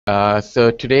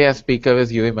So today our speaker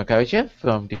is Yury Makarychev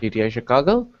from TTI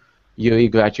Chicago.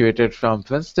 Yury graduated from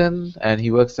Princeton and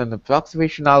he works on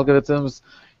approximation algorithms,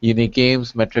 unique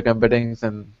games, metric embeddings,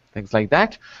 and things like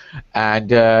that. And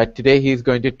today he's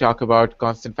going to talk about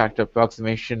constant factor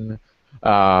approximation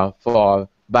for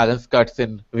balance cuts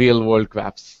in real-world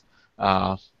graphs.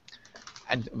 And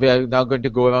we are now going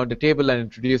to go around the table and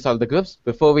introduce all the groups.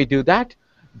 Before we do that,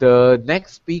 the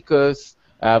next speakers,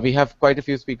 we have quite a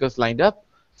few speakers lined up.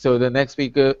 So the next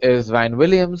speaker is Ryan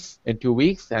Williams in 2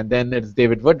 weeks, and then it's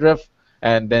David Woodruff,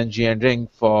 and then Jian Ring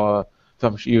from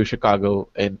U Chicago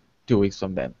in 2 weeks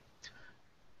from then.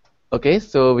 Okay,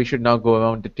 so we should now go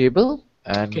around the table.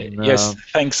 And, okay. Yes,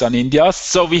 thanks, Anindya.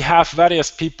 So we have various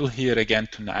people here again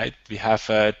tonight. We have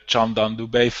John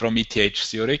Dubey from ETH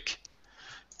Zurich.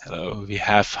 Hello. We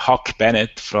have Huck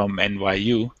Bennett from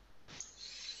NYU.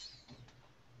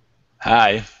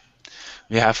 Hi.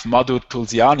 We have Madhu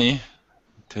Tulsiani,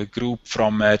 the group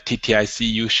from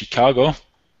TTICU Chicago.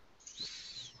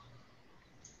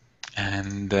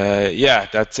 And yeah,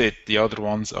 that's it. The other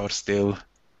ones are still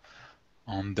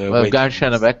on the way. Grant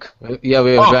Schennebeck. Yeah,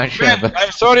 we have Grant Schennebeck.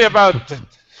 I'm sorry about it.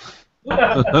 We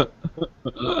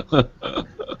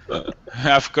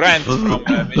have Grant from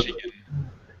Michigan.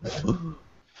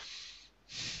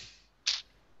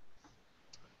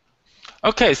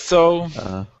 Okay, so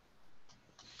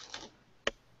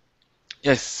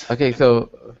yes. Okay,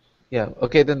 so yeah.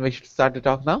 Okay, then we should start the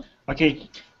talk now. Okay.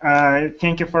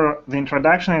 Thank you for the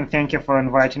introduction and thank you for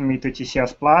inviting me to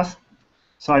TCS Plus.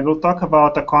 So I will talk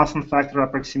about a constant factor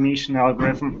approximation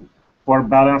algorithm for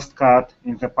balanced cut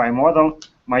in the pi model.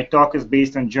 My talk is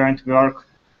based on joint work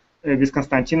with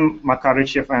Konstantin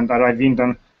Makarychev and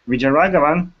Aravindan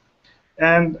Vijayaraghavan.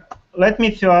 And let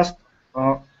me first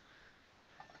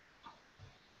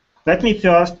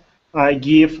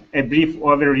give a brief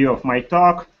overview of my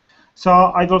talk. So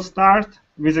I will start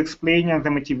with explaining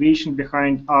the motivation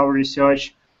behind our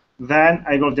research. Then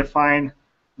I will define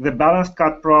the balanced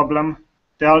cut problem,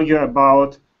 tell you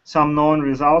about some known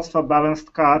results for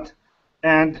balanced cut,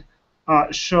 and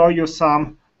show you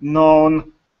some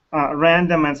known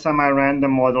random and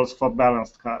semi-random models for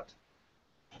balanced cut.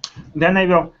 Then I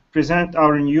will present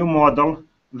our new model,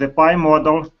 the pi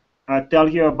model, tell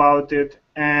you about it,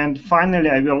 and finally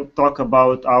I will talk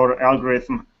about our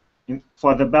algorithm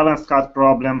for the balanced cut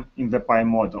problem in the pi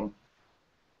model.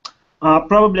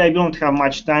 Probably I don't have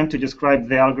much time to describe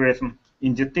the algorithm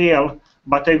in detail,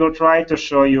 but I will try to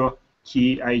show you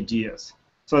key ideas.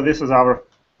 So this is our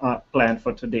plan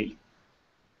for today.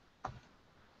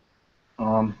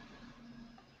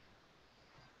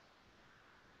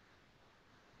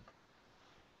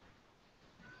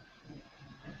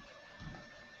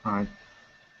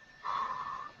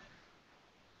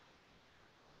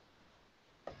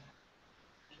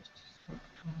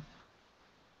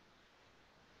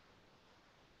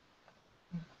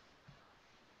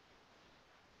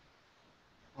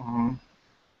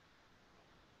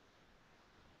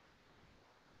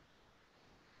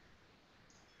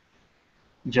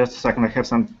 Just a second, I have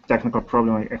some technical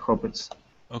problem. I hope it's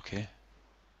okay.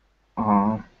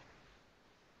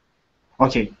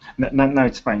 Okay, now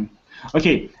it's fine.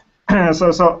 Okay,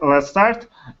 so let's start.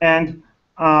 And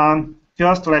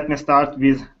first, let me start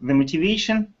with the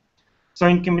motivation. So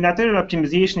in combinatorial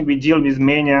optimization, we deal with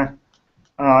many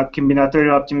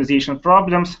combinatorial optimization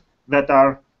problems that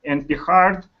are NP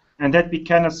hard and that we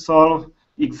cannot solve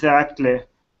exactly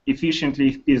efficiently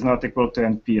if P is not equal to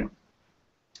NP.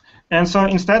 And so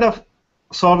instead of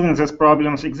solving these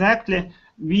problems exactly,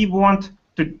 we want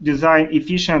to design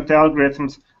efficient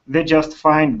algorithms that just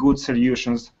find good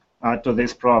solutions to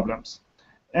these problems.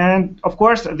 And of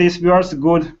course, these words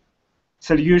good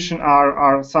solution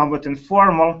are somewhat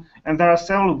informal, and there are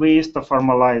several ways to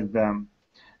formalize them.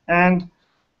 And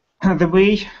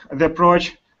the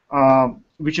approach,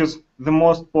 which is the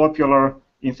most popular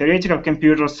in theoretical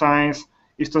computer science,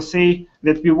 is to say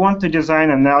that we want to design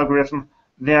an algorithm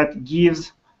that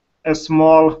gives a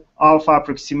small alpha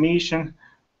approximation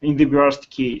in the worst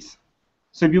case.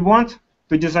 So we want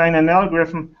to design an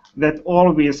algorithm that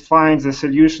always finds a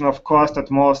solution of cost at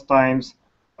most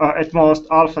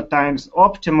alpha times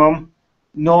optimum,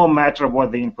 no matter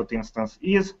what the input instance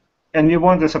is. And we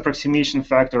want this approximation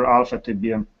factor alpha to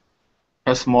be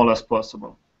as small as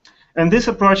possible. And this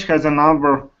approach has a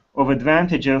number of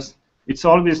advantages. It's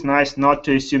always nice not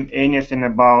to assume anything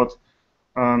about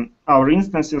our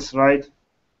instances, right?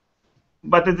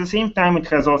 But at the same time, it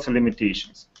has also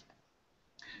limitations.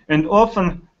 And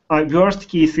often, worst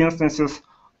case instances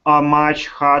are much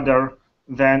harder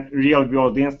than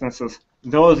real-world instances,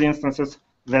 those instances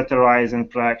that arise in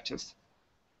practice.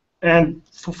 And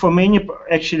for many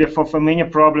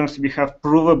problems, we have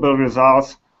provable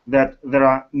results that there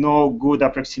are no good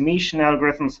approximation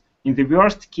algorithms in the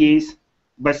worst case,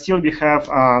 but still we have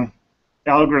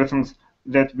algorithms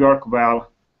that work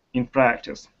well in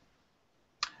practice.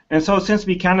 And so since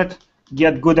we cannot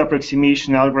get good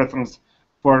approximation algorithms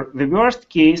for the worst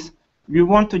case, we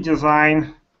want to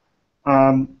design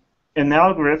an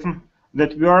algorithm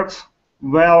that works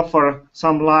well for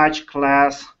some large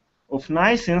class of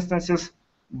nice instances,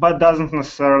 but doesn't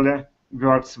necessarily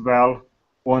works well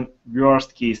on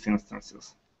worst case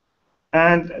instances.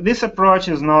 And this approach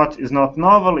is not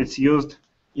novel. It's used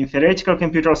in theoretical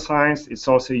computer science. It's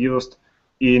also used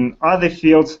in other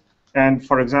fields. And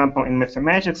for example, in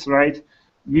mathematics, right,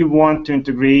 we want to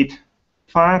integrate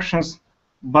functions,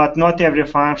 but not every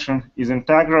function is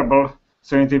integrable.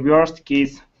 So in the worst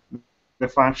case, the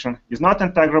function is not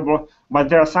integrable, but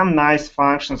there are some nice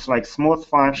functions like smooth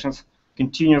functions,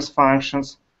 continuous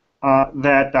functions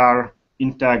that are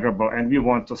integrable, and we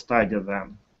want to study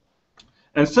them.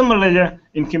 And similarly,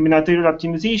 in combinatorial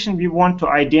optimization, we want to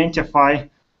identify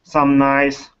some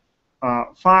nice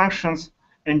functions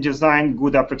and design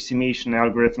good approximation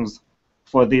algorithms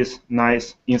for these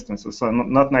nice instances. So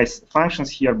not nice functions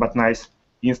here, but nice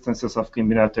instances of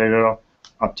combinatorial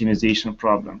optimization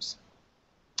problems.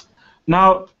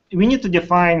 Now, we need to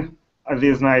define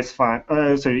these nice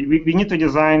we need to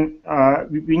design.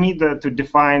 We need to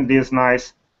define these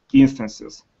nice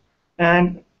instances,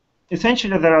 and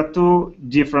essentially there are two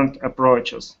different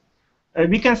approaches.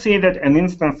 We can say that an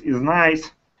instance is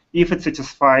nice if it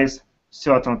satisfies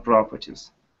certain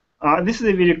properties. This is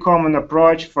a very common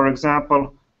approach. For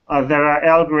example, there are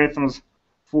algorithms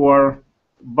for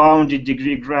bounded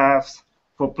degree graphs,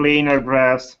 for planar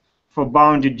graphs, for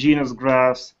bounded genus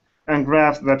graphs, and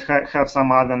graphs that have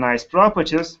some other nice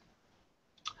properties.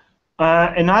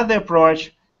 Another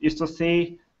approach is to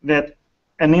say that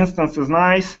an instance is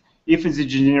nice if it's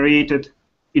generated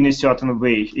in a certain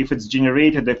way, if it's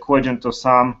generated according to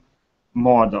some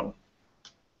model.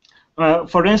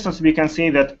 For instance, we can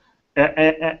say that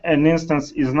an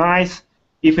instance is nice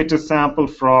if it is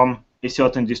sampled from a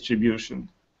certain distribution.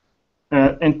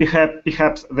 And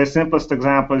perhaps the simplest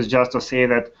example is just to say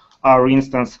that our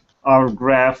instance, our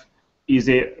graph, is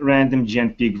a random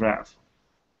GNP graph.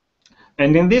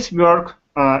 And in this work,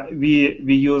 we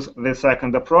use the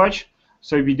second approach.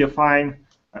 So we define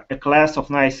a class of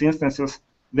nice instances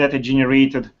that are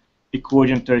generated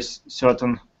according to a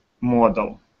certain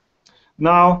model.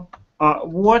 Now,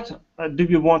 what do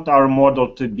we want our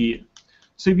model to be?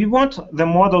 So we want the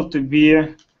model to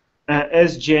be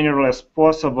as general as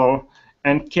possible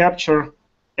and capture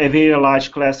a very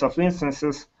large class of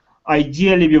instances.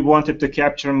 Ideally, we wanted to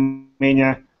capture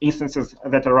many instances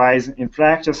that arise in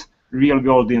practice,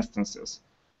 real-world instances.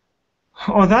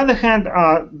 On the other hand,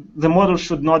 the model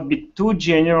should not be too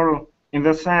general in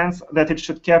the sense that it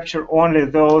should capture only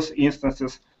those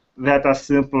instances that are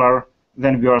simpler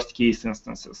than worst-case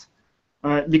instances.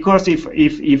 Because if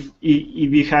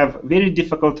we have very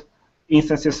difficult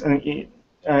instances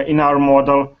in our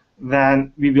model,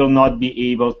 then we will not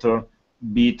be able to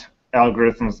beat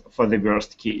algorithms for the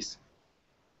worst case.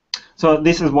 So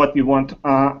this is what we want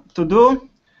to do.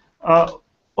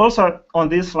 Also, on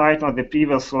this slide, on the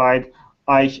previous slide,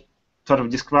 I sort of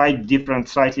described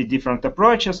slightly different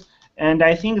approaches, and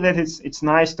I think that it's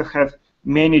nice to have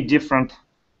many different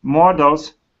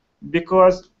models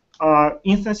because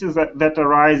instances that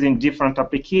arise in different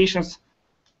applications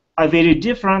are very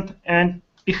different, and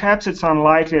perhaps it's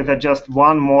unlikely that just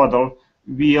one model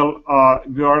will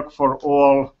work for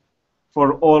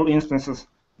all instances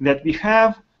that we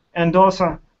have. And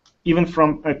also, even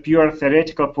from a pure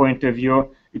theoretical point of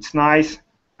view, it's nice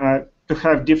to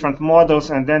have different models,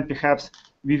 and then perhaps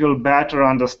we will better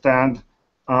understand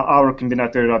our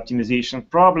combinatorial optimization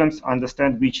problems,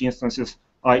 understand which instances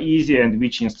are easy and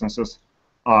which instances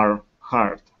are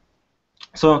hard.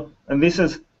 So this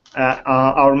is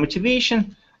our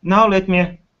motivation. Now let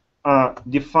me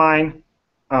define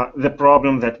the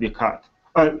problem that we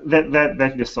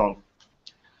that we solve.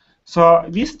 So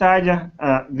we study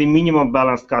the minimum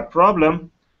balanced cut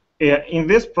problem. In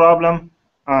this problem,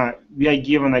 we are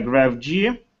given a graph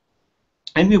G,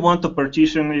 and we want to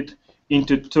partition it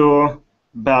into two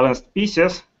balanced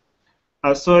pieces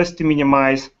so as to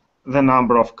minimize the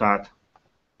number of cut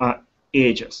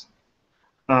edges.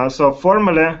 So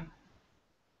formally,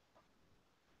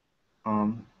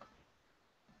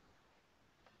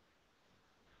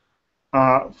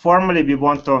 we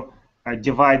want to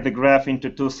divide the graph into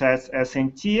two sets S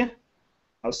and T,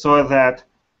 so that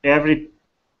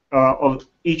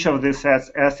each of these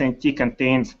sets S and T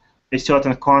contains a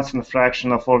certain constant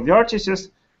fraction of all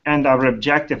vertices, and our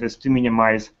objective is to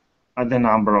minimize the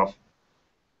number of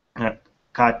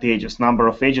cut edges, number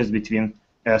of edges between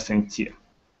S and T.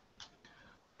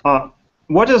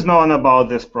 What is known about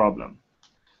this problem?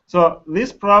 So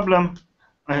this problem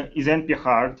is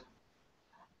NP-hard.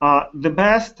 The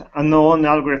best known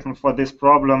algorithm for this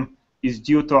problem is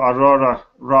due to Aurora,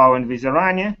 Rao, and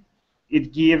Vizirani.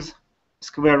 It gives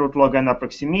square root log n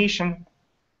approximation.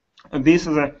 This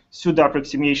is a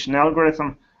pseudo-approximation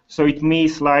algorithm, so it may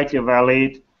slightly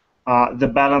violate the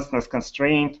balancedness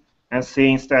constraint, and say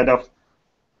instead of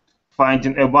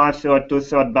finding a 1/3,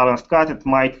 2/3 balanced cut, it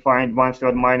might find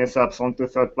 1/3 minus epsilon,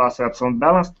 2/3 plus epsilon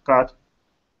balanced cut.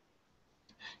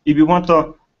 If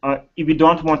we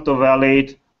don't want to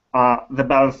violate the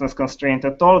balancedness constraint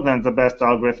at all, then the best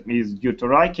algorithm is due to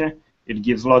Rake. It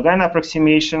gives log n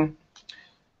approximation.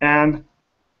 And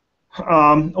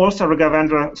also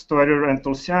Raghavendra, Storer, and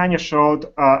Tulsiani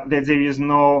showed that there is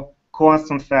no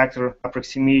constant factor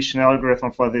approximation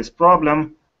algorithm for this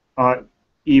problem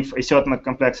if a certain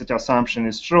complexity assumption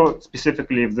is true,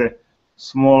 specifically if the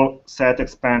small set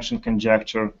expansion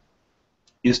conjecture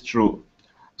is true.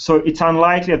 So it's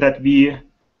unlikely that we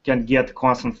can get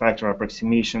constant factor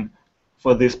approximation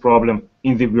for this problem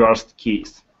in the worst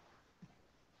case.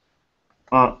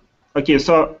 Okay,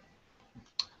 so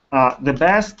the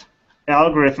best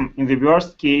algorithm in the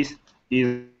worst case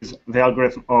is the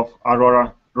algorithm of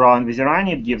Aurora, Rao, and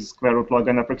Vizirani. It gives square root log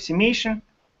n approximation.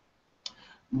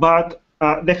 But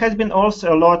there has been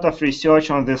also a lot of research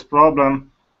on this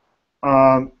problem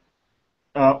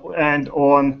and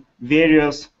on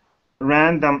various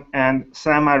random and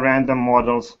semi-random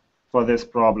models for this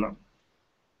problem.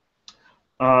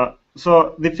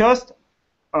 So the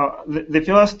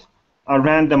first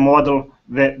random model,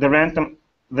 the random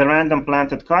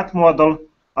planted cut model,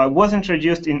 was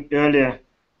introduced in early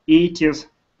 80s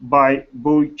by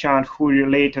Bui, Chand, Huri,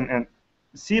 Layton, and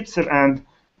Sipser, and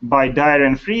by Dyer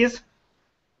and Fries.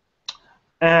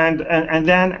 And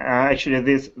then actually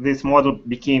this model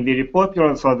became very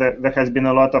popular, so there has been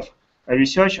a lot of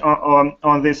research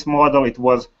on this model. It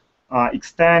was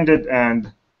extended,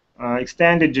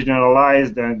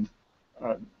 generalized, and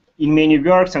in many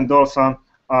works, and also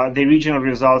the original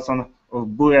results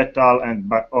of Bui et al.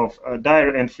 And of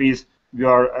Dyer and Fries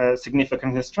were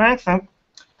significantly strengthened.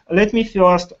 Let me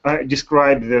first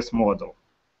describe this model.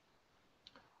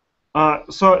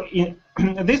 So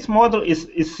this model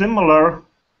is similar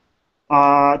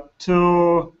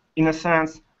to, in a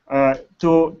sense,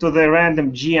 to the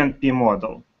random G and P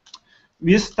model.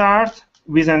 We start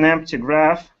with an empty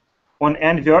graph on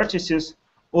n vertices.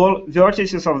 All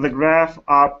vertices of the graph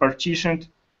are partitioned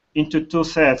into two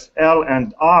sets, L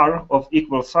and R, of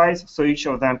equal size, so each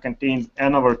of them contains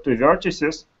n over 2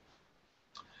 vertices.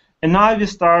 And now we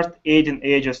start adding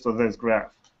edges to this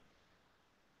graph.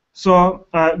 So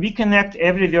we connect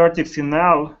every vertex in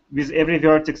L with every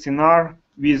vertex in R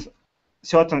with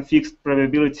certain fixed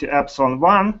probability epsilon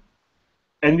 1,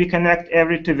 and we connect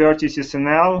every 2 vertices in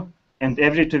L and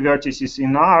every 2 vertices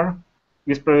in R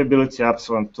with probability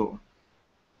epsilon 2.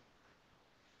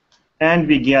 And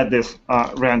we get this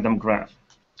random graph.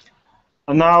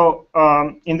 Now,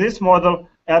 in this model,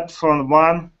 epsilon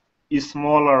 1 is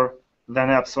smaller than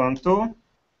epsilon 2.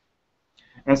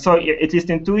 And so, at least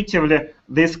intuitively,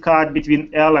 this cut between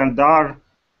L and R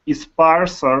is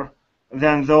sparser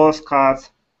than those cuts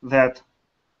that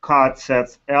cut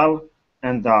sets L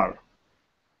and R.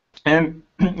 And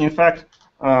in fact,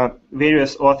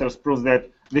 various authors prove that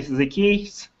this is the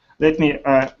case. Let me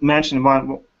mention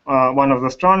one of the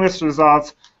strongest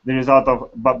results, the result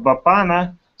of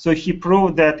Bapana. So he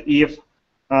proved that if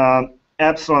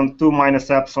epsilon 2 minus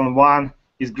epsilon 1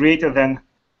 is greater than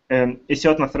a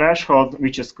certain threshold,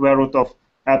 which is square root of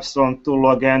epsilon 2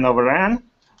 log n over n.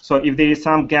 So if there is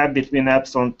some gap between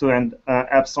epsilon 2 and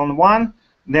epsilon 1,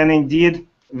 then indeed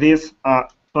this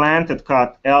planted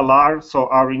cut LR, so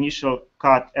our initial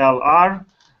cut LR,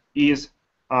 is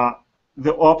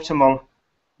the optimal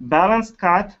balanced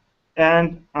cut.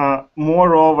 And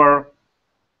moreover,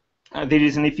 there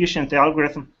is an efficient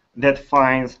algorithm that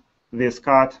finds this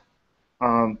cut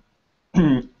in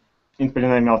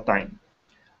polynomial time.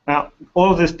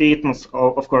 All the statements,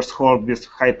 of course, hold with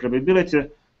high probability.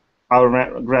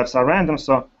 Our graphs are random,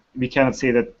 so we cannot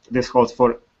say that this holds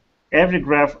for every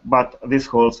graph, but this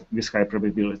holds with high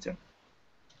probability.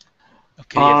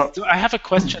 Okay, yes. So I have a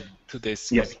question to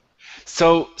this. Yes.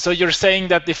 So you're saying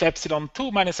that if epsilon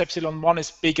 2 minus epsilon 1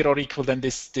 is bigger or equal than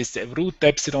this root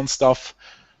epsilon stuff,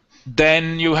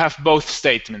 then you have both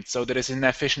statements. So there is an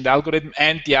efficient algorithm,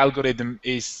 and the algorithm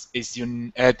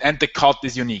and the cut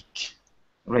is unique.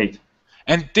 Right.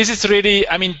 And this is really,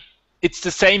 I mean, it's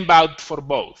the same bout for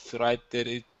both, right? That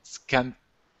it can,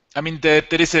 I mean, there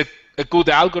is a good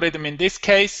algorithm in this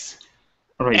case,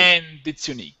 Right. and it's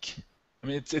unique. I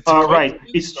mean, it's right.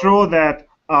 It's true that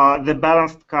the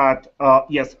balanced cut,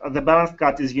 yes, the balanced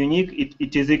cut is unique.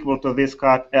 It is equal to this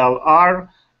cut LR,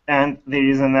 and there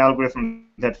is an algorithm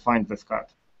that finds this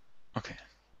cut. Okay.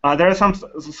 There are some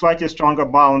slightly stronger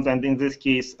bounds, and in this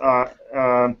case,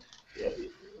 there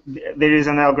is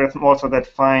an algorithm also that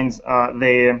finds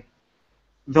the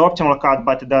optimal cut,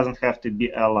 but it doesn't have to be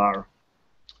LR.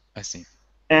 I see.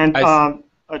 And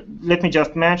let me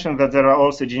just mention that there are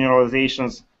also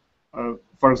generalizations,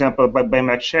 for example, by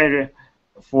McSherry,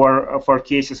 for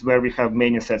cases where we have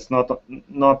many sets,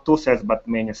 not two sets, but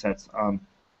many sets,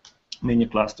 many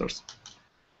clusters.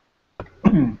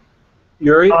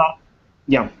 Yury?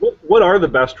 Yeah. What are the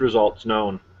best results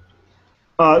known?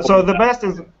 So the best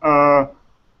is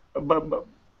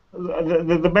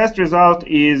the best result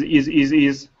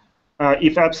is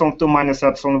if epsilon 2 minus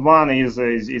epsilon 1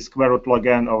 is square root log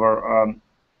n over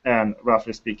n,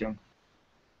 roughly speaking.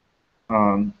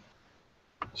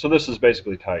 So this is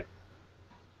basically tight.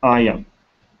 Yeah.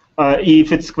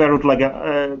 If it's square root log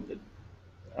n,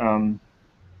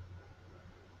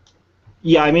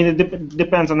 yeah, I mean it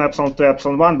depends on epsilon 2,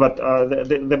 epsilon 1, but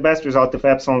the best result if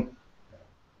epsilon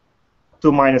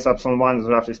 2 minus epsilon 1 is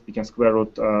roughly speaking square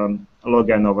root log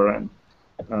n over n.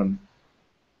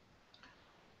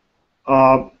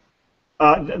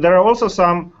 There are also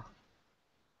some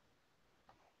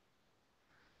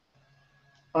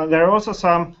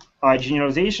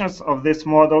generalizations of this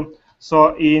model.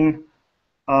 So in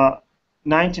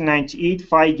 1998,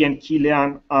 Feige and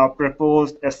Kilian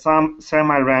proposed a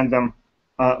semi-random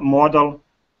model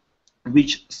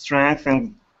which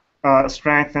strengthens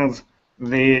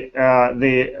the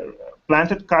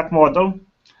planted cut model.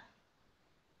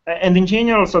 And in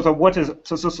general, sort of what is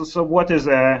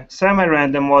a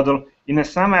semi-random model? In a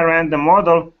semi-random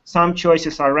model, some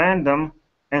choices are random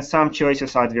and some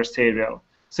choices are adversarial.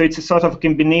 So it's a sort of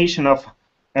combination of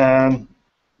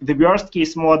the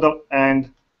worst-case model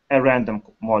and a random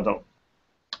model.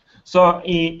 So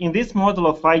in this model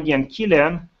of Feige and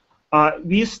Kilian,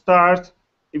 we start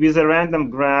with a random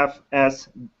graph as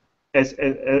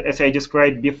I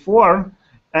described before,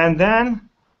 and then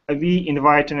we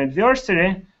invite an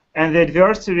adversary, and the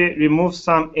adversary removes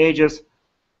some edges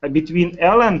between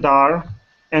L and R,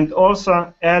 and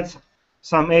also adds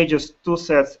some edges to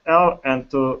sets L and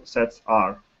to sets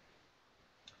R.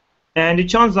 And it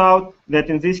turns out that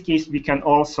in this case we can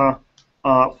also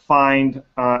find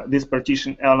this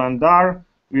partition L and R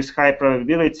with high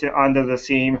probability under the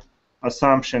same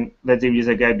assumption that there is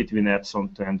a gap between epsilon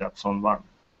 2 and epsilon 1.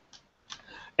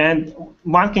 And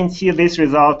one can see this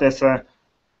result as a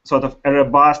sort of a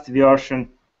robust version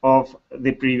of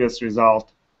the previous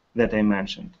result that I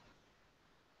mentioned.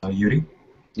 Yury?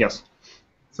 Yes.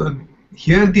 So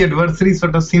here the adversary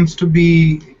sort of seems to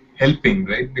be helping,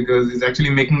 right? Because it's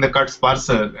actually making the cut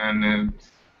sparser and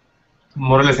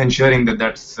more or less ensuring that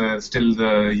that's still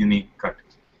the unique cut.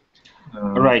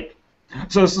 Right.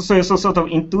 So sort of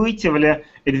intuitively,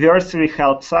 adversary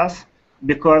helps us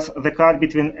because the cut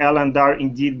between L and R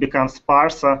indeed becomes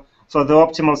sparser, so the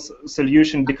optimal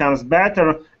solution becomes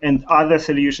better, and other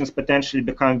solutions potentially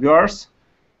become worse.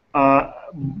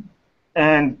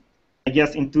 And I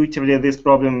guess intuitively this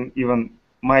problem even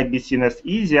might be seen as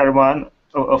easier one.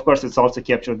 Of course, it's also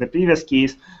captured the previous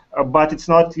case, but it's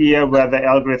not clear whether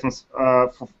algorithms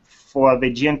for the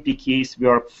GNP case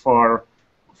work for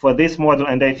this model,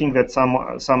 and I think that some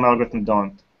algorithms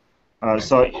don't.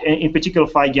 So in particular,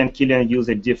 Feige and Kilian use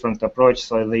a different approach.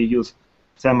 So they use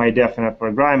semi-definite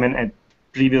programming, and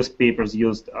previous papers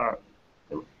used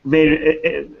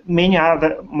many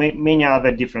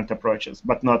other different approaches,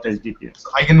 but not SDP. So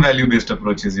eigenvalue-based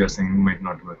approaches, you're saying, might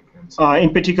not work.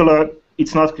 In particular,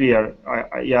 it's not clear.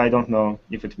 I don't know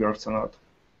if it works or not.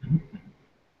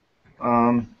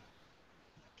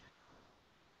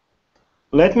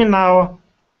 Let me now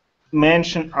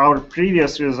mention our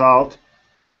previous result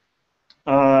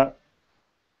for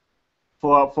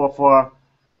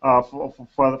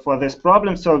this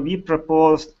problem. So we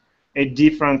proposed a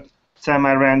different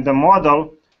semi-random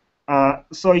model.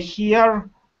 So here,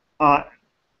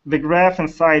 the graph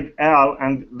inside L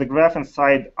and the graph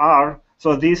inside R,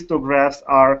 so these two graphs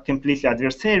are completely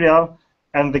adversarial,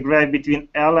 and the graph between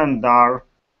L and R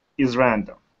is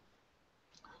random.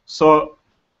 So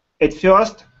at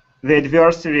first, the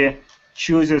adversary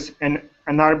chooses an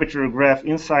arbitrary graph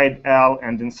inside L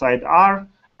and inside R,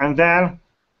 and then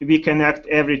we connect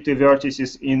every two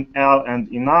vertices in L and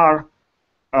in R.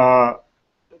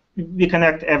 We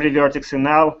connect every vertex in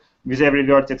L with every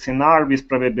vertex in R with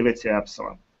probability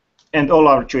epsilon. And all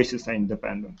our choices are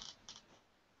independent.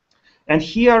 And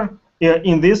here,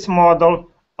 in this model,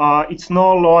 it's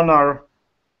no longer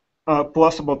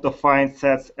possible to find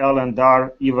sets L and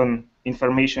R even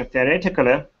information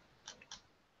theoretically.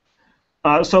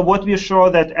 So what we show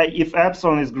that if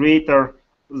epsilon is greater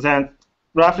than,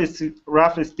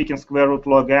 roughly speaking, square root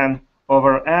log n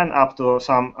over n up to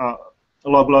some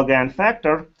log n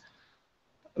factor,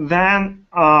 then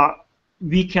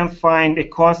we can find a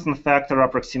constant factor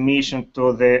approximation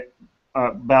to the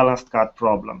balanced cut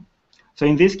problem. So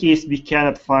in this case, we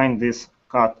cannot find this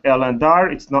cut L and R.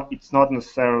 It's not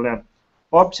necessarily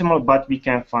optimal, but we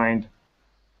can find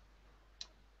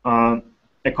a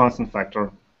constant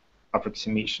factor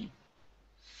approximation.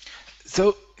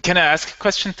 So can I ask a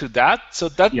question to that? So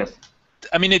that, yes.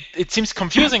 I mean, it seems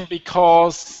confusing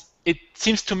because it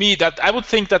seems to me that I would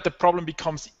think that the problem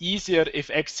becomes easier if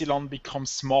epsilon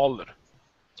becomes smaller.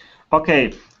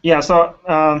 Okay. Yeah. So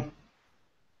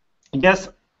yes.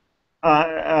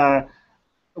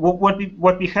 What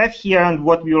we have here and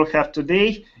what we will have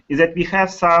today is that we have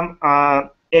some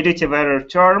additive error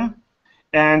term,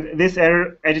 and this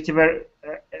additive error.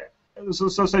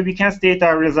 So we can state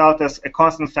our result as a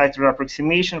constant factor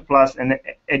approximation plus an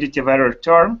additive error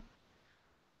term.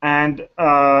 And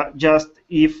just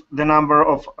if the number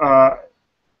of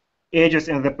edges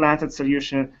in the planted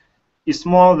solution is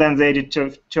small, then the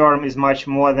additive term is much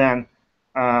more than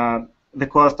the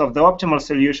cost of the optimal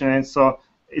solution. And so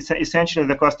essentially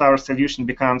the cost of our solution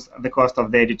becomes the cost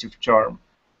of the additive term,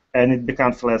 and it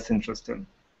becomes less interesting.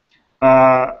 So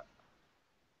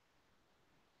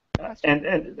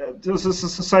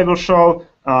I will show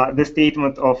the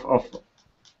statement of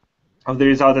the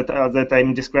result that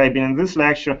I'm describing in this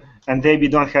lecture, and there we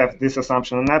don't have this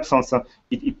assumption on epsilon, so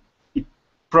it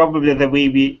probably the way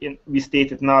we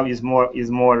state it now is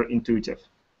more intuitive.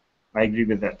 I agree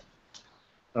with that.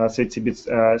 So it's a bit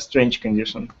strange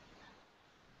condition.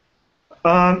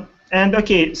 And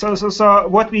okay, so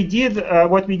what we did,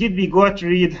 we got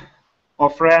rid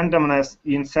of randomness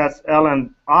in sets L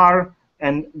and R,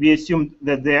 and we assumed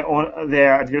that they're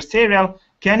adversarial.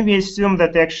 Can we assume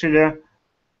that actually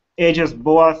edges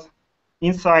both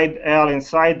inside L,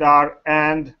 inside R,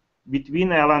 and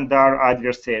between L and R are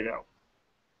adversarial?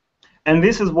 And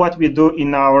this is what we do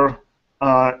in our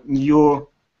new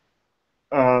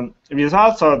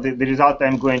result, so the result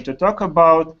I'm going to talk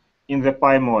about in the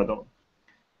pi model.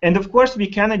 And of course, we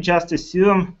cannot just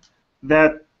assume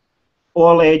that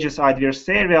all edges are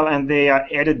adversarial and they are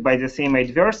added by the same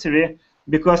adversary,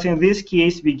 because in this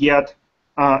case, we get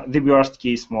the worst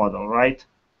case model, right?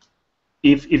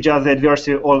 If just the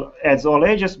adversary adds all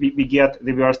edges, we get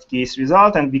the worst case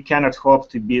result, and we cannot hope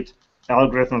to beat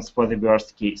algorithms for the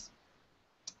worst case.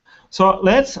 So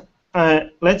let's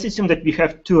assume that we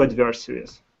have two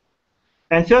adversaries.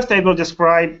 And first I will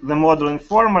describe the model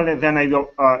informally, then I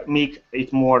will make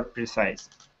it more precise.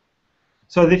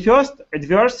 So the first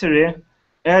adversary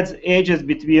adds edges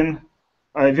between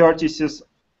vertices,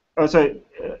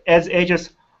 adds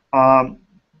edges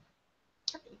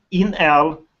in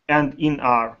L and in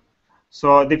R.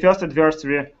 So the first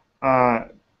adversary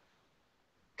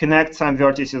connects some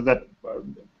vertices that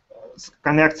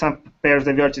connects some pairs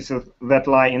of vertices that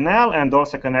lie in L, and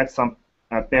also connects some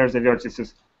pairs of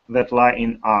vertices that lie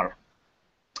in R.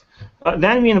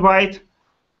 Then we invite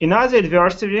another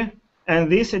adversary,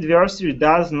 and this adversary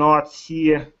does not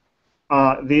see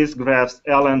these graphs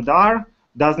L and R,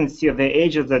 doesn't see the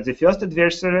edges that the first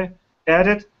adversary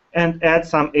added, and adds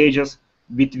some edges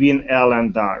between L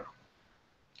and R.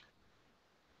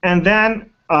 And then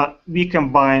we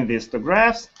combine these two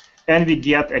graphs, and we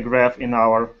get a graph in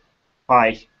our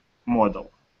pi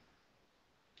model.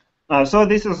 So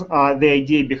this is the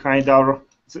idea behind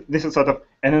this is sort of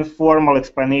an informal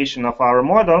explanation of our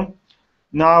model.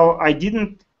 Now, I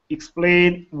didn't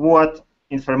explain what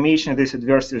information these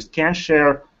adversaries can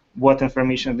share, what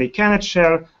information they cannot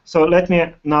share. So let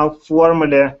me now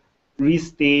formally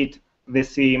restate the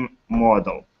same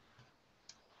model.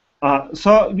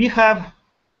 So we have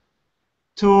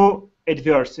two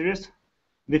adversaries.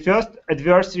 The first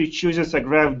adversary chooses a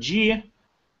graph G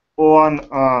on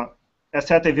a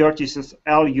set of vertices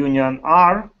L union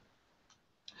R.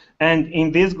 And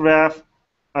in this graph,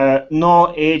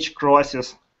 no edge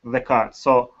crosses the cut.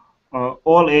 So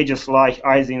all edges lie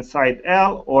either inside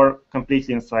L or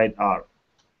completely inside R.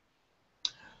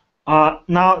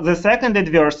 Now, the second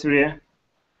adversary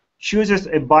chooses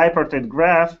a bipartite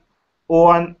graph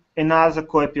on another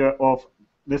copy of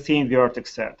the same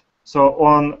vertex set. So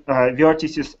on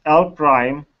vertices L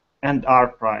prime and R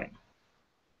prime.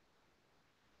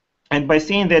 And by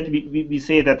saying that, we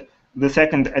say that the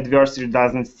second adversary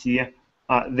doesn't see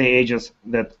the edges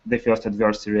that the first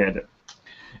adversary added.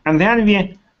 And then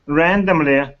we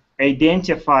randomly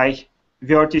identify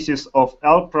vertices of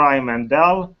L prime and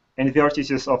L and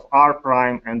vertices of R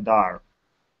prime and R.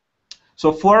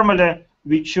 So formally,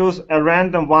 we choose a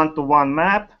random one-to-one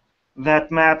map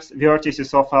that maps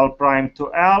vertices of L prime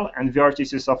to L and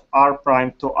vertices of R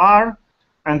prime to R.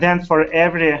 And then for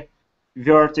every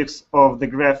vertex of the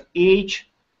graph H,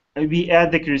 we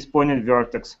add the corresponding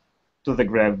vertex to the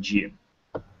graph G.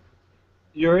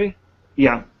 Yury,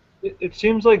 Yeah. it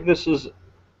seems like this is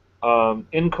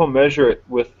incommensurate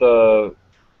with the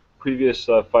previous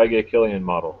Feige-Killian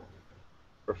model,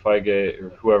 or Feige, or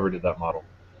whoever did that model.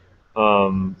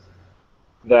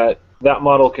 That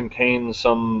model contains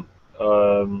some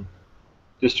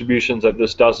distributions that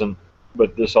this doesn't,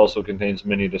 but this also contains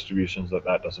many distributions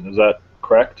that doesn't. Is that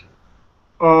correct?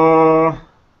 So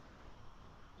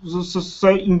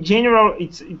in general,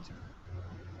 it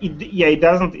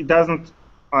doesn't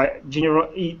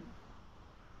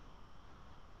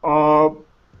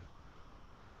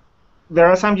there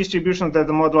are some distributions that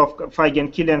the model of Feige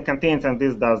and Killian contains, and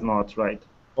this does not, right?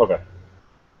 Okay.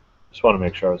 Just want to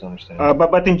make sure I was understanding.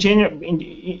 But in general,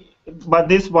 but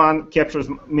this one captures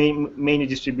many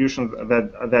distributions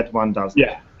that one doesn't.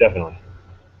 Yeah, definitely.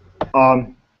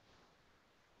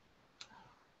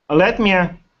 Let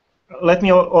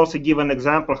me also give an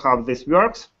example how this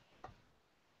works.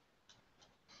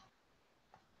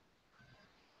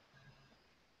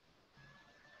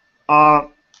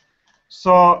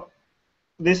 So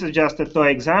this is just a toy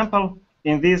example.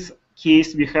 In this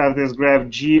case, we have this graph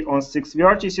G on 6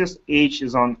 vertices, H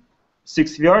is on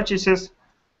 6 vertices,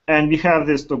 and we have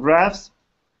these two graphs.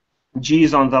 G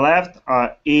is on the left,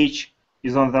 H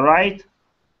is on the right.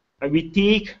 We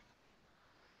take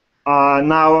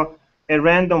now a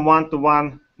random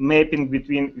one-to-one mapping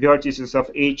between vertices of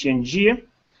H and G,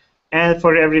 and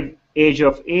for every edge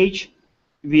of H,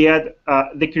 we add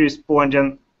the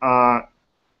corresponding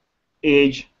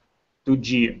edge to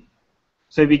G.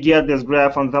 So we get this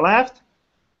graph on the left,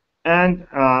 and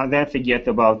then forget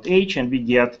about H, and we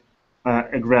get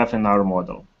a graph in our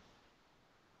model.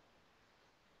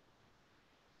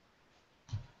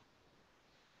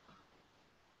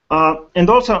 And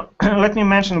also, let me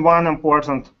mention one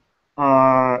important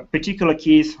particular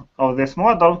case of this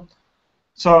model.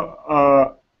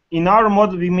 So in our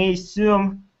model, we may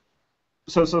assume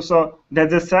that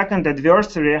the second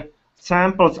adversary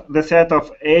samples the set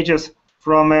of edges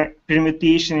from a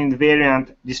permutation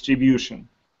invariant distribution.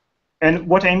 And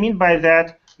what I mean by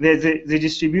that, the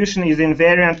distribution is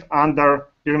invariant under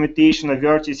permutation of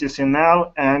vertices in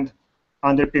L and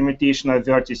under permutation of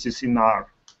vertices in R.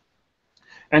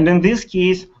 And in this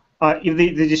case, if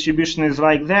the distribution is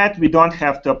like that, we don't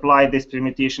have to apply this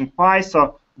permutation pi.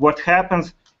 So what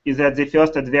happens is that the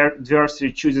first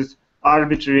adversary chooses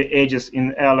arbitrary edges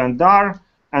in L and R,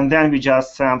 and then we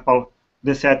just sample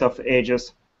the set of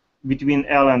edges between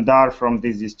L and R from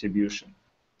this distribution.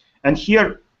 And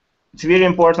here, it's very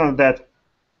important that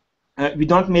we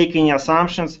don't make any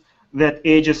assumptions that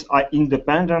edges are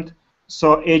independent.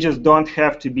 So edges don't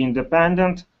have to be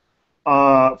independent.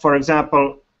 For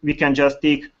example, we can just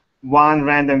take one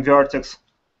random vertex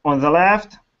on the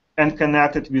left and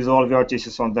connect it with all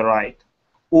vertices on the right.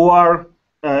 Or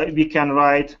we can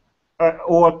run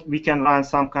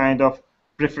some kind of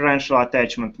preferential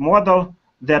attachment model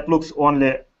that looks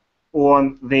only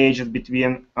on the edges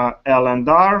between L and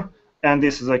R, and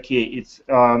this is okay. It's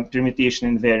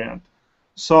permutation invariant.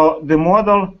 So the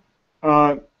model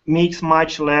makes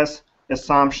much less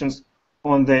assumptions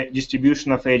on the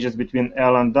distribution of edges between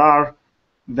L and R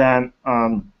than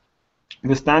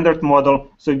the standard model,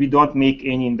 so we don't make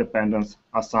any independence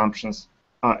assumptions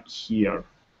here.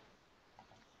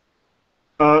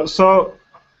 So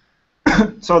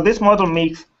this model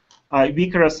makes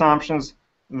weaker assumptions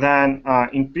than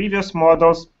in previous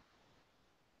models,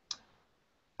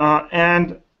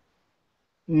 and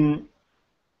we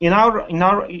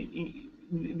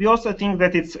also think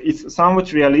that it's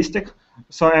somewhat realistic.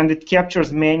 So and it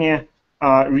captures many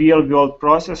real-world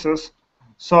processes.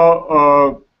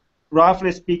 So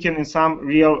roughly speaking, in some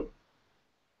real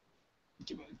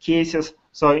cases,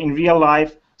 so in real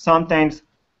life, sometimes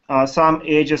some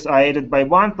edges are added by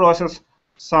one process,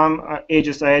 some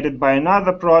edges are added by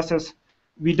another process.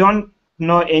 We don't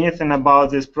know anything about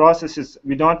these processes.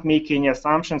 We don't make any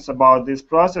assumptions about these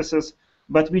processes,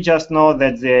 but we just know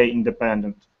that they're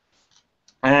independent.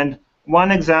 And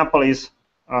one example is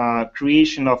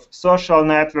creation of social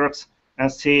networks,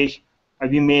 and say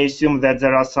we may assume that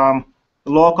there are some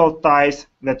local ties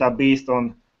that are based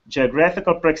on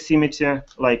geographical proximity,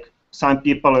 like some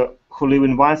people who live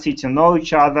in one city know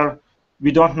each other.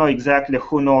 We don't know exactly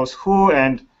who knows who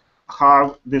and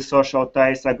how the social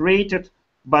ties are graded,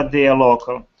 but they are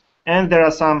local. And there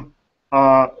are some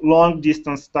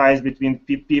long-distance ties between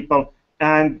people,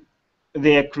 and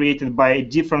they are created by a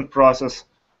different process.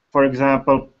 For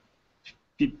example,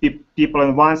 people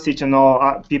in one city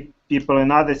know people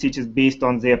in other cities based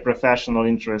on their professional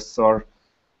interests or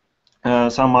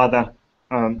some other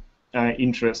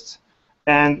interests.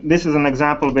 And this is an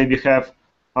example where we have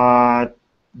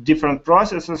different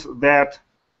processes that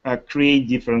create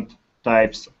different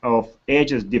types of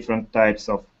edges, different types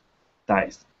of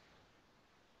ties.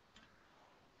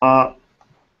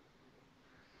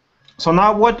 So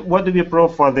now what do we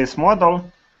prove for this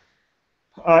model?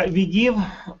 We give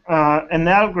an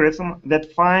algorithm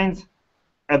that finds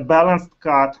a balanced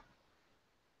cut.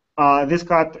 This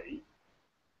cut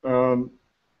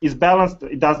is balanced.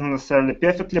 It doesn't necessarily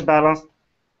perfectly balanced.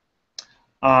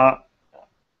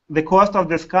 The cost of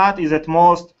this cut is at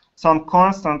most some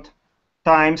constant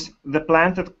times the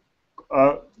planted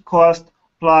cost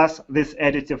plus this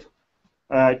additive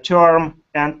term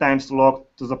n times log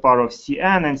to the power of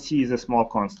Cn, and C is a small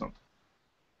constant.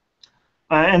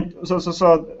 And so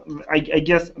I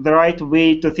guess the right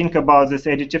way to think about this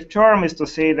additive term is to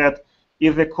say that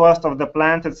if the cost of the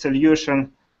planted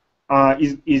solution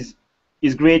is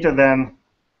greater than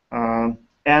n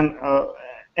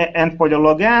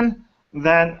polylog n,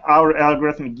 then our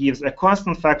algorithm gives a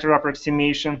constant factor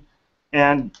approximation.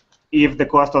 And if the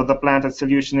cost of the planted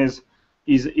solution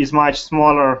is much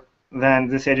smaller than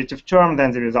this additive term,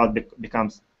 then the result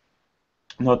becomes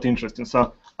not interesting.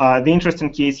 So the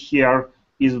interesting case here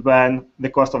is when the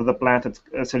cost of the planted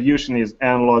solution is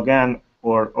n log n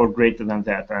or greater than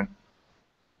that.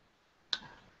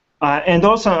 And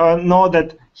also know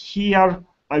that here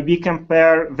we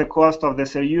compare the cost of the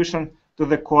solution to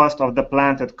the cost of the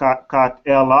planted cut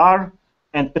LR,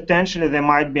 and potentially there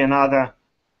might be another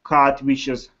cut which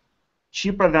is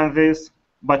cheaper than this,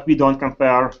 but we don't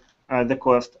compare the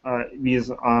cost with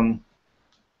the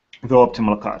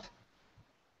optimal cut.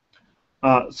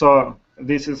 So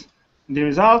this is the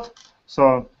result.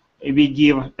 So we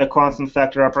give a constant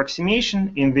factor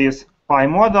approximation in this pi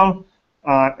model,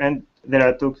 and there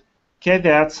are two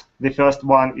caveats. The first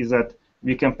one is that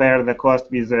we compare the cost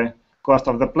with the cost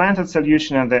of the planted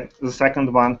solution, and the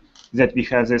second one is that we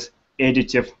have this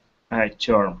additive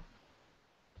term.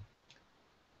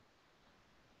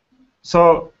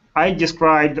 So I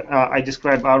described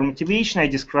our motivation, I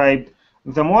described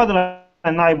the model,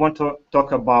 and now I want to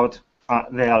talk about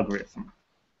the algorithm.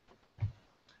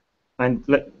 And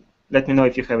let me know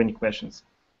if you have any questions.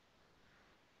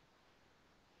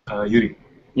 Yury.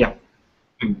 Yeah.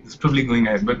 It's probably going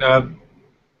ahead, but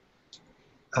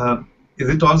is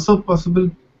it also possible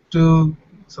to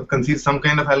conceive some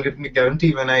kind of algorithmic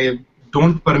guarantee when I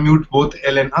don't permute both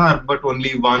L and R, but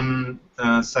only one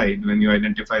side when you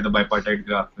identify the bipartite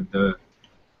graph with the,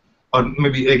 or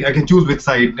maybe I can choose which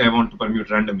side I want to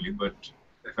permute randomly, but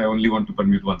if I only want to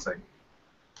permute one side.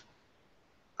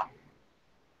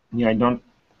 Yeah, I don't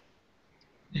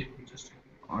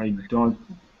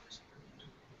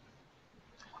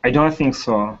think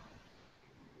so.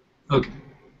 Okay.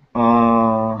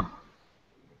 I'm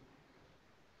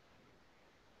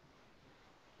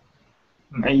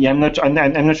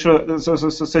not sure.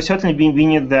 So certainly we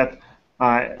need that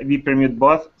we permute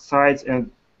both sides,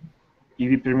 and if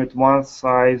we permute one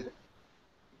side,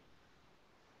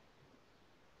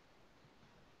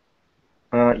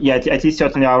 yeah, at least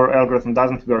certainly our algorithm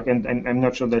doesn't work, and I'm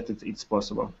not sure that it's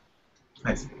possible.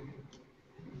 I see.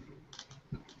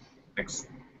 Thanks.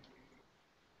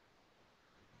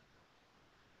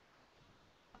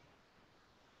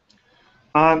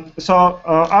 So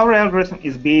our algorithm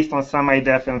is based on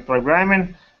semi-definite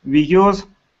programming. We use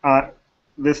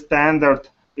the standard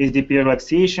SDP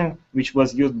relaxation, which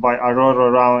was used by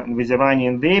Aurora, Rao, and Vizirani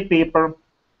in their paper.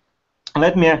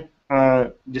 Let me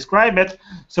describe it.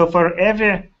 So for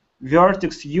every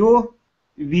vertex U,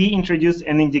 we introduce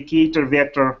an indicator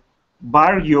vector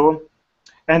bar U.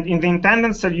 And in the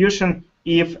intended solution,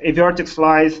 if a vertex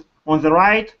lies on the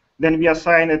right, then we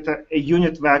assign it a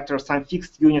unit vector, some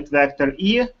fixed unit vector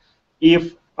E.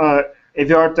 If a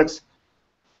vertex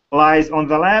lies on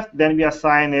the left, then we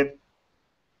assign it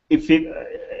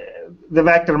the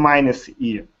vector minus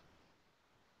E.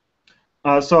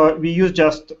 So we use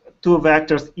just two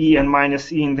vectors E and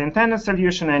minus E in the intended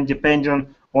solution, and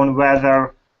depending on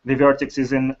whether the vertex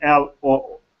is in L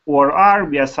or R,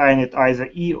 we assign it either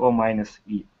E or minus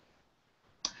E.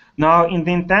 Now, in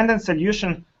the intended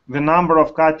solution, the number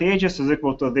of cut edges is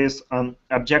equal to this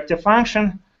objective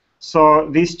function. So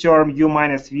this term U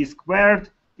minus V squared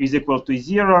is equal to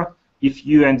 0 if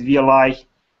u and v lie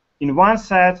in one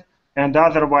set, and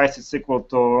otherwise it's equal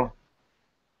to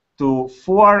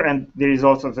 4, and there is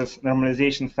also this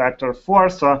normalization factor 4,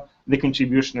 so the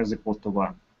contribution is equal to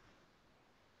 1.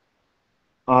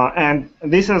 And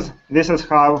this is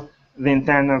how the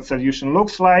intended solution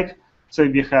looks like. So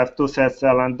we have two sets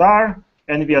L and R,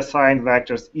 and we assign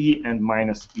vectors E and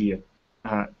minus E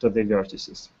to the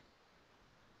vertices.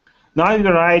 Now we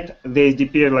write the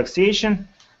SDP relaxation.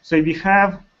 So we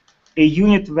have a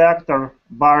unit vector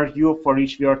bar u for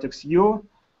each vertex u.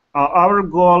 Our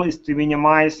goal is to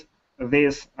minimize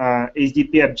this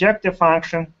SDP objective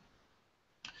function.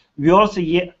 We also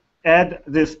add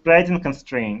the spreading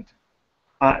constraint.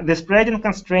 The spreading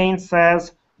constraint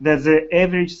says that the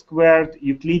average squared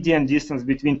Euclidean distance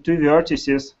between two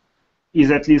vertices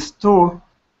is at least 2.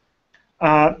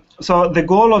 So the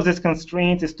goal of this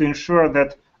constraint is to ensure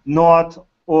that not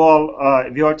all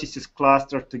vertices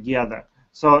cluster together,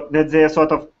 so that they are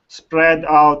sort of spread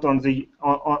out on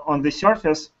the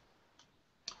surface,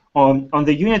 on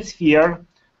the unit sphere.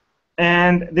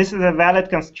 And this is a valid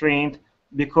constraint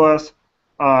because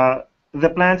the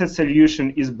planted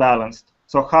solution is balanced.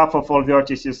 So half of all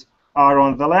vertices are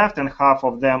on the left and half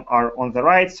of them are on the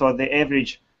right. So the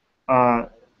average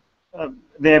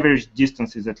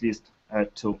distance is at least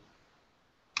 2.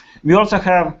 We also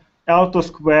have L2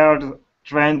 squared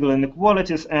triangle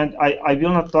inequalities, and I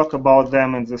will not talk about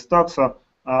them in this talk, so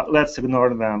let's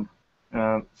ignore them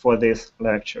for this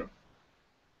lecture.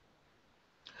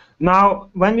 Now,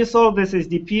 when we solve this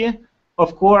SDP,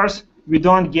 of course, we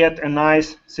don't get a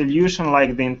nice solution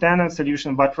like the intended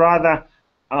solution, but rather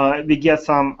we get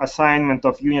some assignment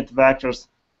of unit vectors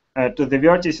to the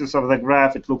vertices of the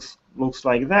graph. It looks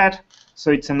like that.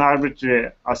 So it's an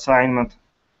arbitrary assignment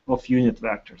of unit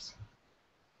vectors.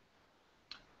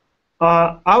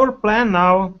 Our plan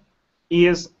now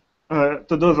is to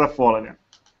do the following,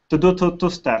 to do two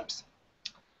steps.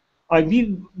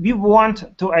 We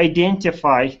want to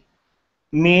identify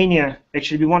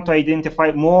we want to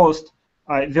identify most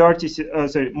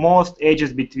vertices, most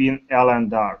edges between L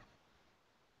and R.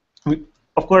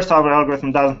 Of course, our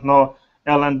algorithm doesn't know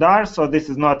L and R, so this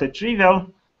is not a trivial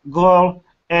goal.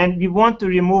 And we want to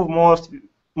remove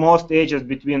most edges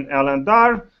between L and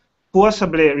R,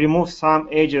 possibly remove some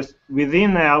edges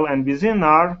within L and within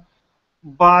R,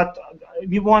 but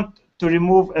we want to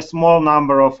remove a small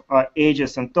number of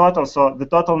edges in total. So the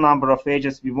total number of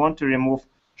edges we want to remove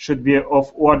should be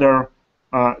of order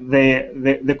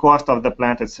the cost of the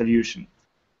planted solution,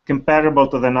 comparable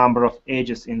to the number of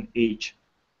edges in H.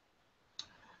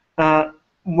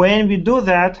 When we do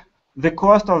that, the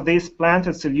cost of this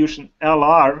planted solution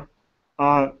LR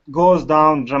goes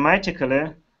down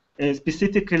dramatically.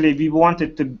 Specifically, we want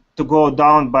it to go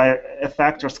down by a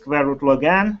factor square root log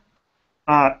n.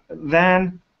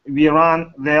 Then we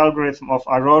run the algorithm of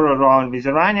Aurora, Rho, and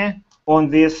Vizirani on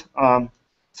this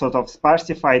sort of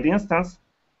sparsified instance.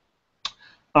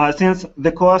 Since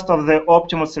the cost of the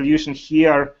optimal solution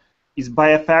here is by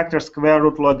a factor square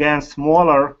root log n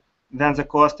smaller than the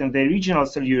cost in the original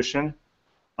solution,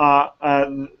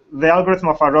 the algorithm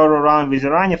of Aurora, Rho, and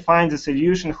Vizirani finds a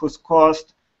solution whose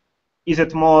cost is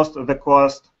at most the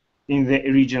cost in the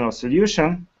original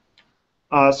solution.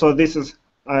 So this is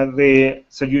the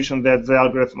solution that the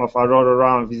algorithm of Aurora,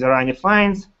 Rho, and Vizirani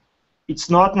finds. It's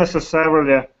not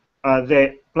necessarily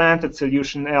the planted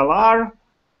solution LR,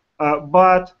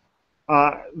 but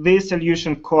this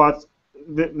solution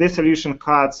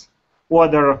cuts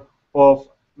order of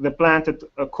the planted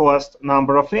cost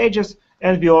number of edges,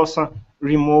 and we also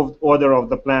removed order of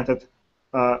the planted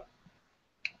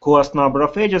cost number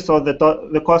of edges, so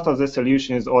the cost of the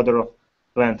solution is order of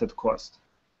planted cost.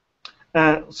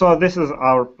 So this is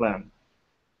our plan.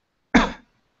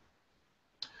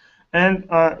 And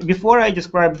before I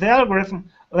describe the algorithm,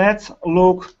 let's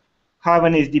look how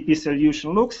an SDP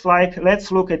solution looks like.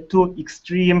 Let's look at two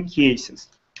extreme cases.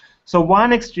 So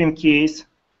one extreme case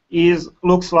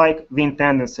looks like the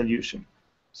intended solution.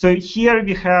 So here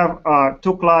we have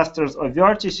two clusters of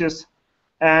vertices,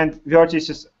 and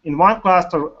vertices in one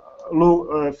cluster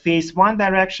face one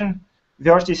direction,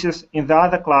 vertices in the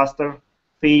other cluster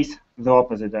face the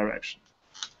opposite direction.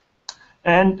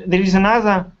 And there is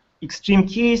another extreme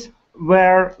case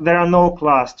where there are no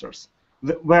clusters,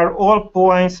 where all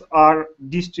points are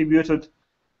distributed,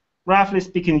 roughly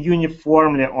speaking,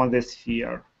 uniformly on the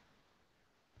sphere.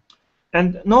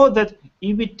 And note that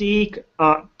if we take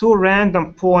two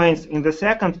random points in the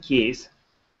second case,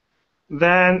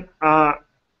 then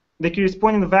the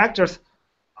corresponding vectors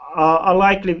are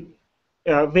likely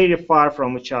very far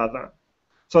from each other.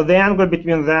 So the angle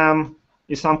between them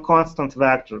is some constant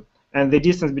vector. and the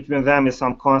distance between them is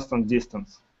some constant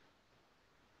distance.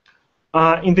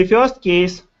 In the first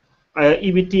case,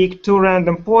 if we take two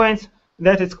random points,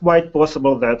 that it's quite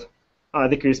possible that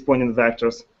the corresponding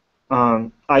vectors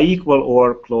are equal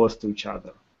or close to each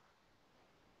other.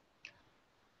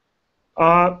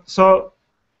 So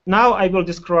now I will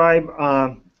describe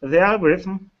the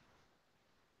algorithm.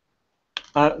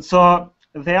 So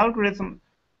the algorithm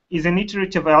is an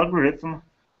iterative algorithm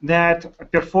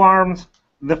that performs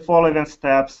the following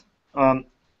steps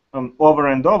over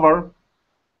and over.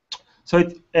 So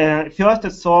first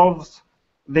it solves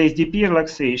the SDP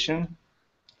relaxation.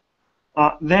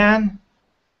 Then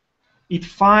it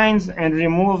finds and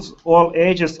removes all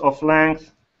edges of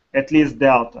length at least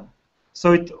delta.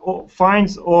 So it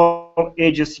finds all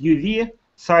edges UV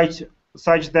such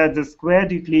that the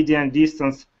squared Euclidean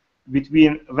distance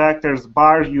between vectors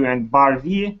bar U and bar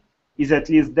V is at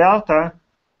least delta,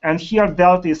 and here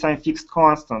delta is some fixed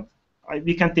constant.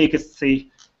 We can take it, say,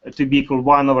 to be equal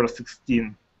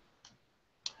 1/16.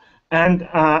 And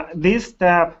this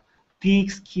step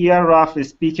takes care, roughly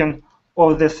speaking,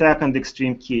 of the second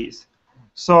extreme case.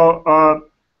 So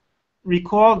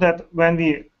recall that when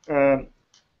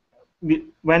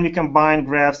we combine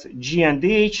graphs G and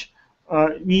H,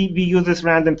 we use this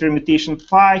random permutation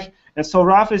phi, and so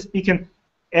roughly speaking,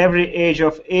 every edge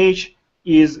of H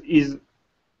is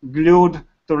glued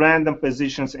to random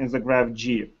positions in the graph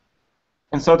G.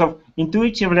 And sort of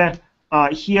intuitively,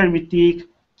 here we take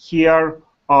care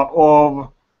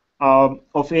of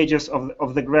edges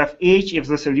of the graph H if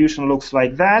the solution looks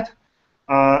like that.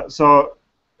 So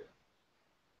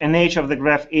an edge of the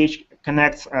graph H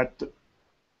connects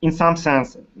in some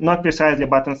sense, not precisely,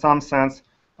 but in some sense,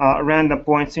 random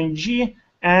points in G,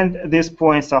 and these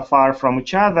points are far from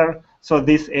each other. So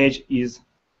this edge is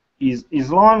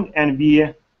long, and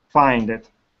we find it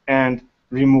and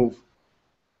remove.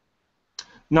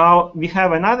 Now we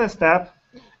have another step,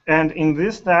 and in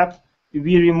this step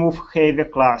we remove heavy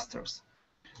clusters.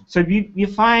 So we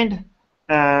find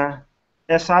a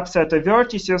subset of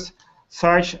vertices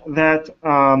such that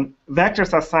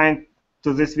vectors assigned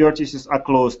to these vertices are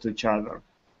close to each other.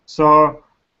 So,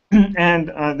 and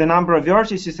the number of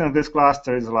vertices in this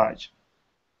cluster is large.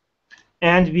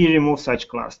 And we remove such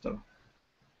cluster.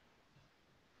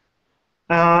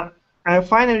 And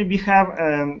finally, we have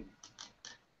a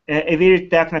very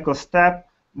technical step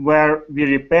where we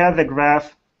repair the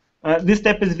graph. This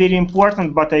step is very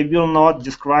important, but I will not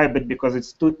describe it because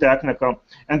it's too technical.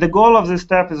 And the goal of this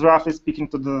step is, roughly speaking,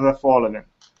 to do the following.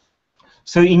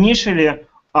 So initially,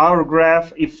 our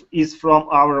graph is from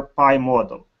our pi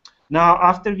model. Now,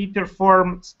 after we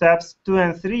perform steps 2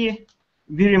 and 3,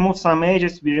 we remove some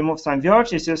edges, we remove some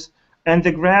vertices, and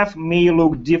the graph may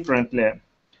look differently.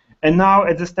 And now,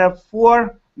 at the step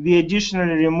 4, we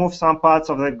additionally remove some parts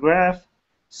of the graph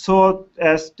so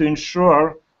as to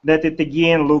ensure that it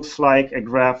again looks like a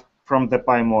graph from the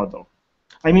pi model.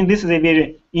 I mean, this is a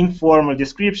very informal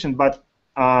description, but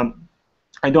I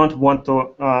don't want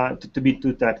to be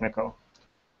too technical.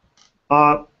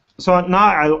 So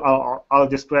now I'll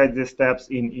describe the steps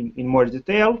in more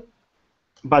detail,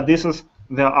 but this is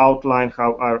the outline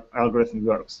how our algorithm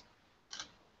works.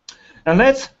 And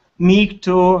let's make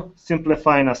two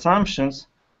simplifying assumptions.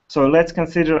 So let's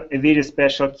consider a very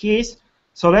special case.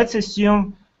 So let's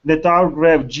assume that our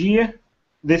graph G,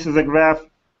 this is a graph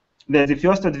that the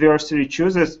first adversary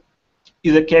chooses,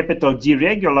 is a capital D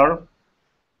regular.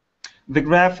 The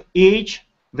graph H,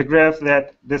 the graph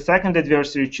that the second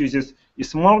adversary chooses, is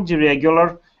small d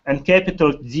regular, and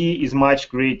capital D is much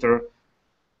greater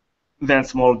than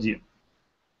small d.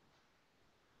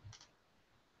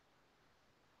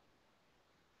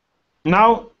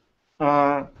 Now,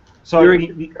 so Yury,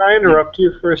 can I interrupt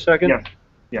you for a second? Yeah.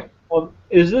 Yeah.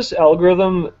 Is this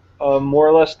algorithm more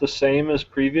or less the same as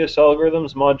previous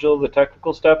algorithms, modulo the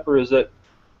technical step, or is it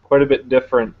quite a bit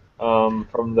different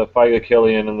from the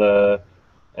Feige-Killian and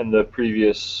the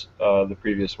previous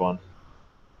one?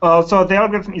 So the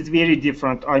algorithm is very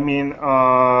different. I mean,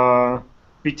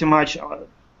 pretty much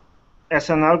as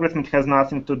an algorithm, it has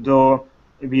nothing to do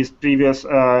with previous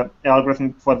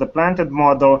algorithm for the planted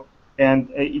model, and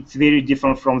it's very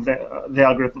different from the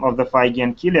algorithm of the Feige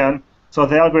and Killian. So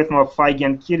the algorithm of Feige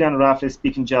and Killian, roughly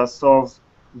speaking, just solves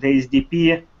the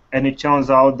SDP, and it turns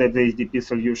out that the SDP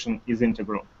solution is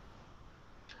integral.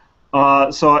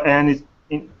 And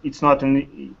it's not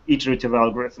an iterative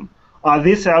algorithm.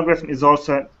 This algorithm is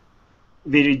also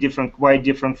very different, quite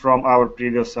different from our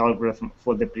previous algorithm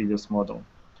for the previous model,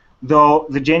 though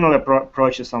the general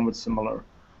approach is somewhat similar.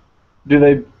 Do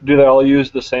they all use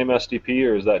the same SDP,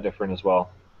 or is that different as well?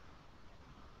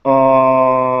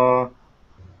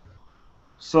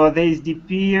 So the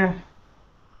SDP,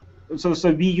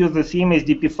 so we use the same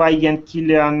SDP. Feige and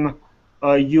Killian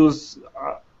use,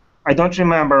 I don't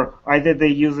remember, either they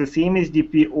use the same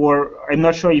SDP or I'm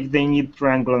not sure if they need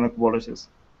triangular inequalities.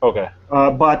 Okay.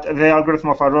 But the algorithm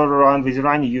of Aurora and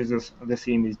Vizirani uses the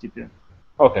same SDP.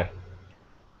 Okay.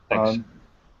 Thanks.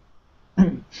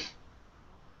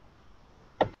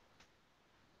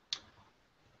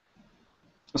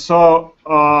 So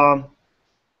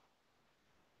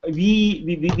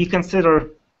we consider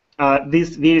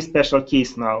this very special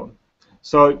case now.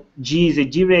 So G is a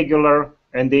D-regular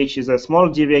and H is a small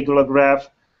d-regular graph.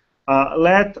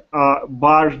 Let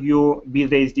bar U be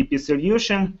the SDP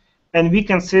solution, and we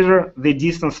consider the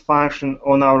distance function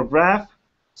on our graph.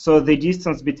 So the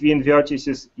distance between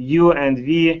vertices U and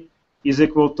V is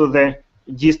equal to the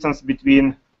distance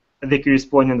between the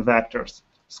corresponding vectors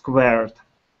squared.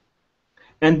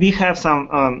 And we have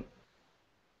some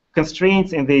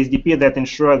constraints in the SDP that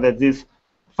ensure that this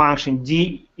function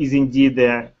D is indeed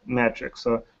a metric.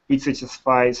 So it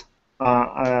satisfies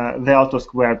the Alto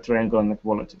squared triangular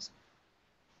inequalities.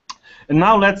 And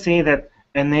now let's say that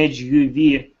an edge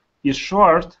UV is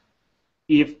short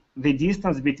if the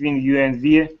distance between U and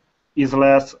V is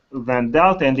less than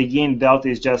delta, and again, delta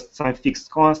is just some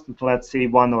fixed constant, let's say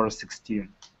 1 over 16.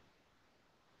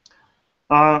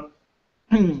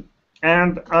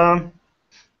 And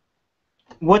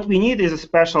what we need is a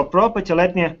special property.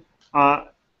 Let me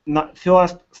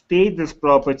first state this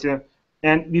property,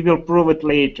 and we will prove it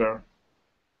later.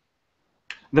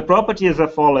 The property is the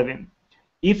following.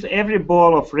 If every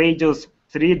ball of radius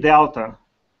 3 delta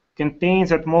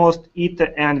contains at most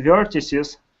eta n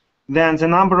vertices, then the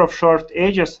number of short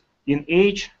edges in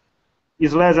H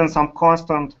is less than some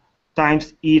constant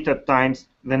times eta times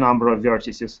the number of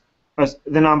vertices,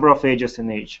 the number of edges in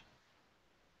H.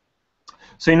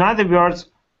 So in other words,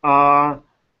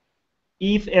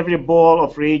 if every ball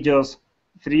of radius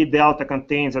 3 delta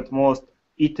contains at most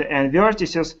eta n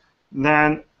vertices,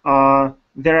 then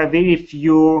there are very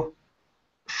few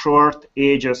short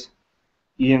edges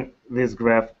in this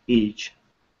graph H.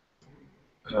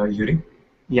 Yury?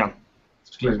 Yeah.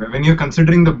 When you're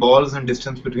considering the balls and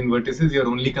distance between vertices, you're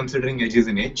only considering edges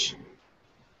in H?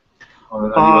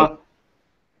 Or are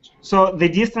so the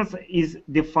distance is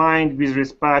defined with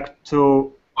respect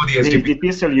to the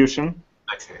SDP solution.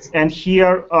 And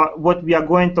here, what we are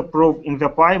going to prove in the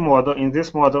pi model, in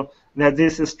this model, that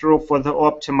this is true for the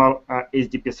optimal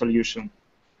SDP solution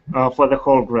for the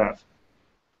whole graph.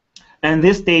 And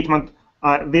this statement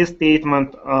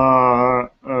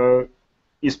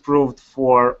is proved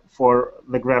for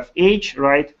the graph H,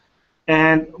 right?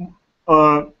 And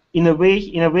in a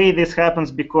way, this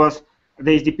happens because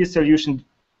the SDP solution,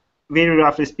 very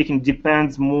roughly speaking,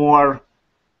 depends more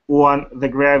on the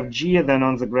graph G than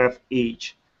on the graph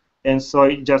H. And so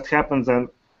it just happens that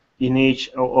in H,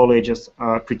 all edges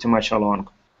are pretty much along.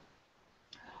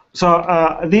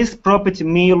 So this property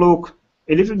may look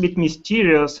a little bit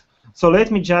mysterious. So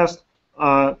let me just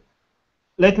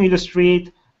let me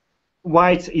illustrate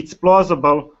why it's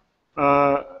plausible.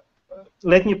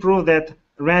 Let me prove that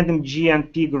random G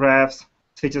and P graphs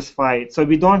satisfy it. So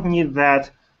we don't need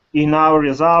that in our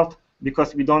result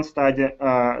because we don't study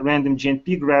random G and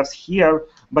P graphs here,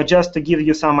 but just to give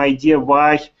you some idea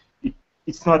why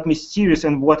it's not mysterious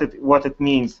and what it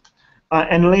means.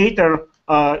 And later,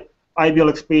 I will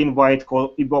explain why it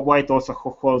also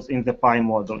holds in the pi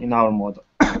model, in our model.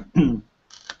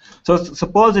 So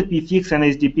suppose that we fix an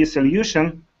SDP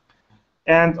solution,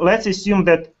 and let's assume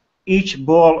that each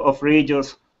ball of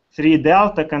radius 3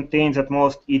 delta contains at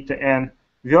most eta n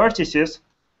vertices.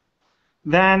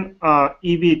 Then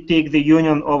if we take the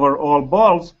union over all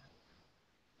balls,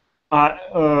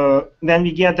 then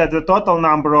we get that the total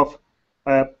number of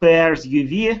pairs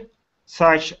UV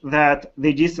such that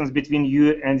the distance between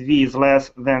U and V is less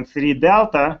than 3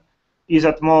 delta is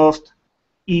at most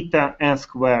eta n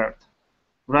squared,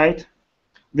 right?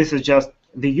 This is just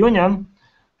the union.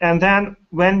 And then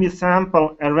when we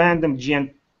sample a random G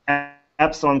and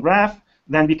epsilon graph,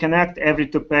 then we connect every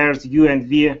 2 pairs U and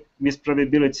V with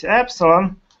probability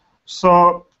epsilon.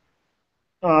 So,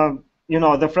 you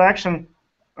know, the fraction,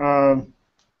 the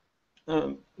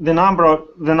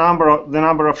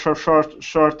number of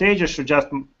short edges should just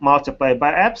multiply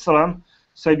by epsilon.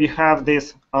 So we have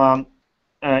this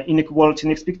inequality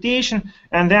in expectation,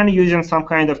 and then using some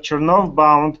kind of Chernow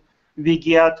bound, we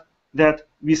get that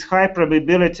with high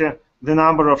probability, the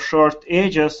number of short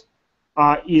edges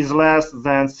is less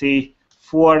than, say,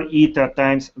 4 eta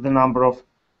times the number of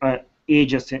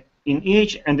edges in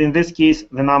H, and in this case,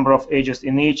 the number of edges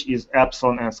in H is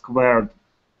epsilon n squared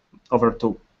over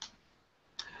 2.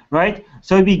 Right?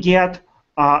 So we get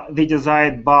the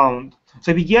desired bound.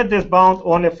 So we get this bound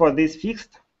only for this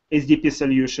fixed SDP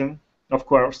solution, of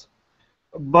course.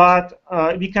 But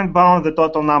we can bound the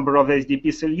total number of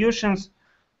SDP solutions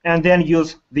and then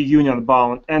use the union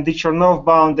bound. And the Chernoff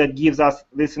bound that gives us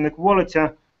this inequality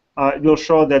will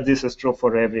show that this is true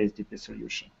for every SDP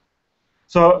solution.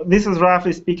 So this is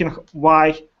roughly speaking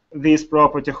why this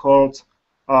property holds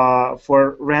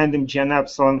for random Gen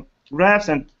epsilon graphs,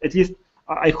 and at least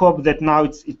I hope that now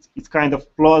it's kind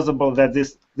of plausible that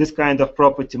this kind of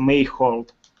property may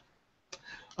hold.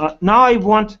 Now I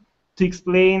want to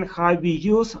explain how we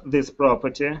use this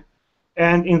property,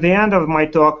 and in the end of my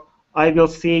talk I will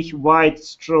say why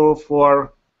it's true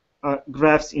for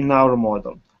graphs in our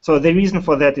model. So the reason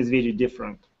for that is very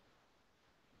different.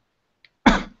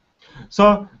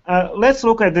 So let's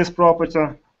look at this property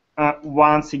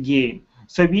once again.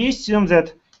 So we assume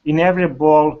that in every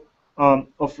ball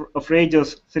of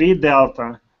radius 3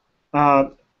 delta,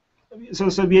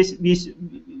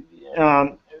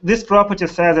 this property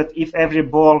says that if every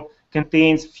ball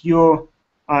contains few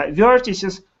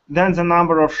vertices, then the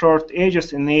number of short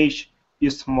edges in H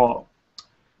is small.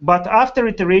 But after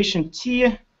iteration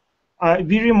T,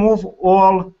 we remove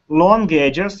all long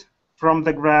edges from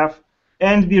the graph,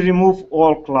 and we remove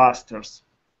all clusters,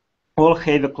 all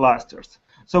heavy clusters.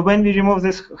 So when we remove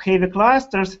these heavy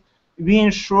clusters, we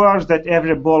ensure that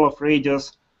every ball of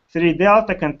radius 3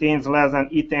 delta contains less than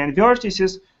E10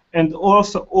 vertices, and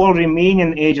also all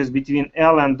remaining edges between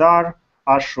L and R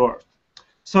are short.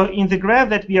 So in the graph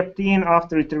that we obtain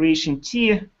after iteration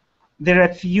T, there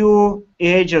are few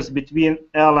edges between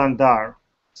L and R.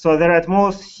 So there are at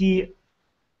most C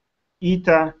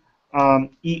eta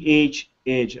EH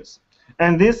edges.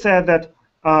 And this said that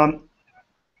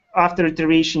after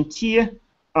iteration T,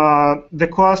 the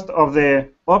cost of the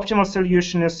optimal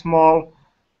solution is small,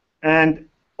 and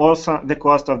also the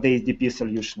cost of the SDP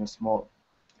solution is small.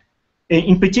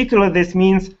 In particular, this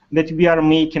means that we are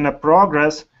making a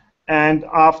progress, and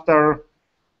after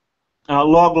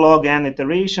log n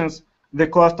iterations, the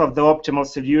cost of the optimal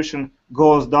solution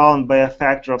goes down by a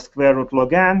factor of square root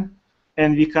log n,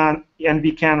 and we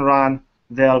can run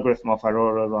the algorithm of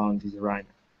Aurora around this design.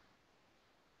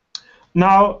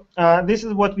 Now, this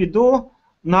is what we do.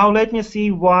 Now let me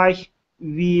see why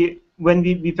when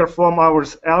we perform our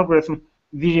algorithm,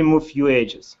 we remove few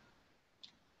edges.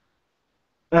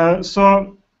 This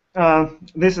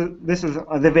is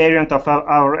the variant of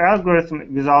our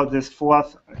algorithm without this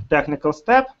fourth technical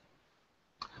step.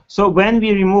 So when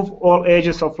we remove all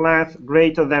edges of length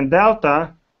greater than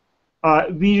delta,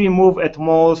 we remove at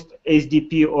most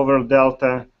SDP over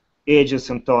delta edges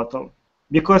in total,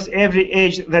 because every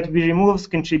edge that we remove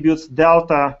contributes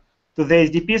delta to the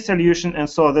SDP solution, and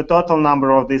so the total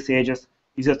number of these edges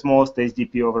is at most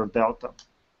SDP over delta.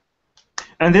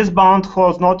 And this bound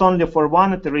holds not only for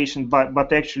one iteration,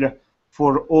 but actually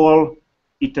for all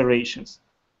iterations,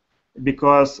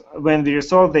 because when we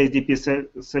resolve the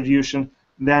SDP solution,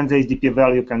 then the SDP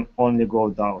value can only go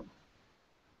down.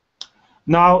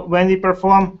 Now, when we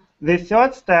perform the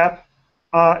third step,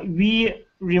 we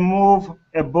remove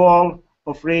a ball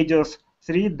of radius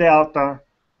 3 delta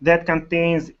that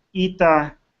contains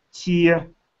eta t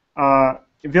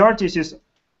vertices,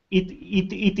 at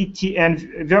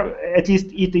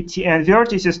least eta t and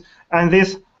vertices, and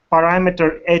this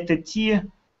parameter eta t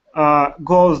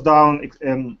goes down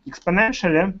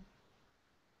exponentially.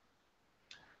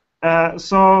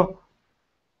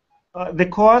 The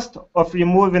cost of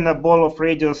removing a ball of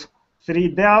radius 3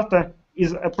 delta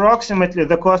is approximately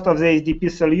the cost of the SDP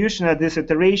solution at this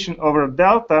iteration over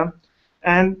delta,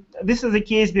 and this is the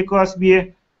case because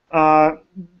we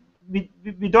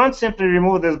don't simply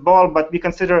remove this ball, but we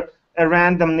consider a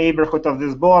random neighborhood of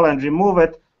this ball and remove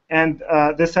it, and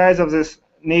the size of this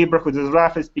neighborhood is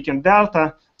roughly speaking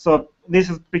delta, so this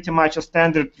is pretty much a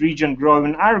standard region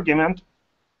growing argument.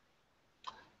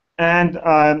 And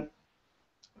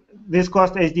this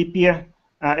cost SDP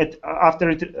the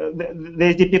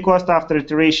SDP cost after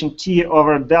iteration T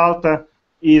over delta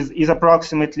is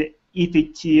approximately eta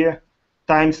T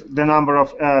times the number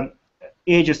of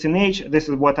edges in H. This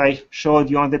is what I showed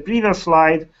you on the previous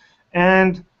slide.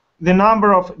 And the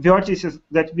number of vertices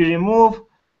that we remove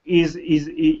is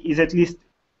at least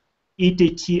eta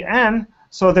Tn.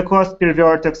 So the cost per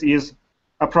vertex is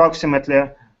approximately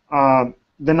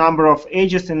the number of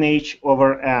edges in H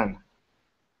over n.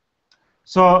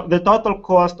 So the total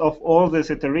cost of all these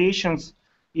iterations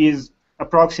is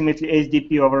approximately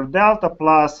SDP over delta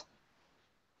plus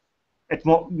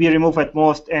we remove at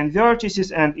most n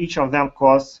vertices, and each of them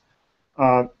costs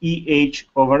EH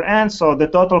over n. So the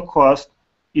total cost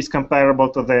is comparable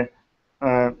to the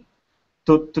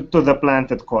to the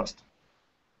planted cost.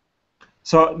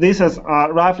 So this is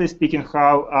roughly speaking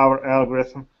how our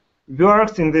algorithm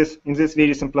works in this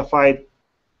very simplified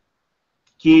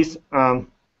case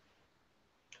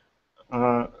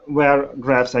where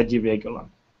graphs are deregular.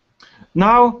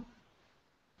 Now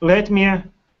let me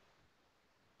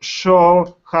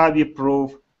show how we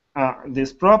prove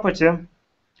this property.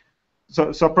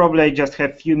 So probably I just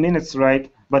have a few minutes,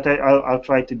 right? But I'll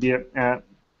try to be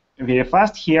very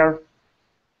fast here.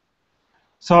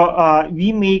 So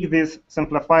we make this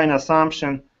simplifying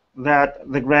assumption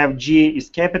that the graph G is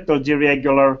capital D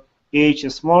regular, H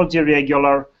is small d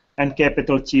regular, and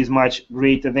capital T is much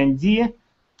greater than D.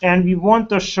 And we want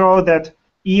to show that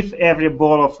if every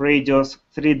ball of radius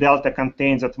 3 delta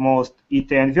contains at most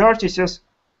eta n vertices,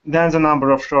 then the number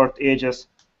of short edges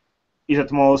is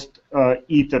at most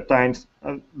eta times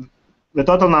the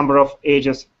total number of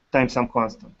edges times some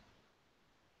constant.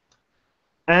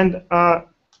 And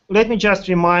let me just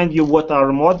remind you what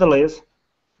our model is.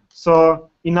 So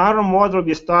in our model,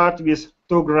 we start with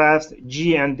two graphs,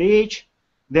 G and H.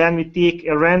 Then we take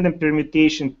a random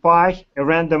permutation pi, a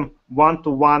random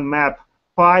one-to-one map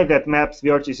pi that maps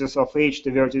vertices of H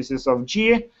to vertices of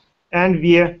G. And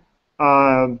we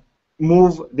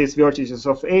move these vertices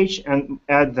of H and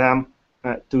add them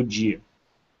to G.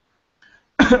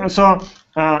 So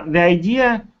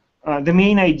the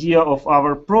main idea of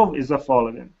our proof is the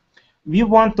following. We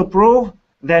want to prove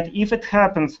that if it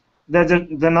happens that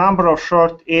the number of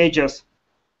short edges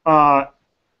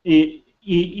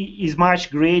is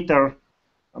much greater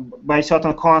by a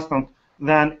certain constant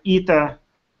than eta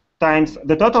times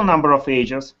the total number of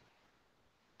edges,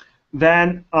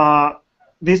 then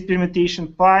this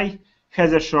permutation pi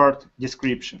has a short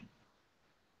description.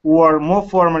 Or more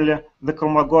formally, the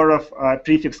Kolmogorov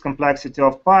prefix complexity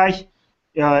of pi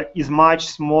is much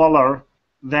smaller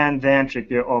than the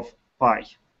entropy of pi.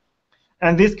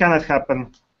 And this cannot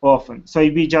happen often. So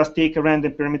if we just take a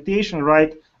random permutation,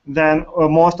 right, then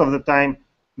most of the time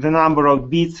the number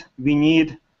of bits we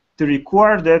need to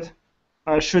record it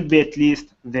should be at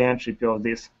least the entropy of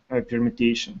this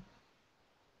permutation.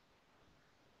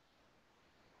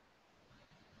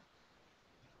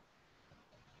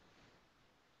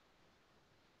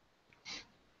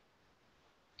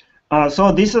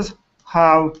 So this is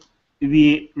how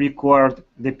we record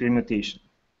the permutation.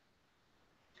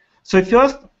 So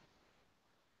first,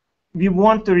 we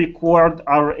want to record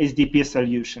our SDP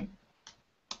solution.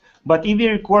 But if we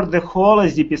record the whole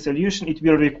SDP solution, it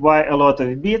will require a lot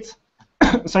of bits.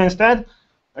 So instead,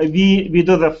 we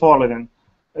do the following.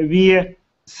 We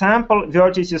sample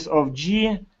vertices of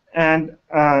G and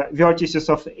vertices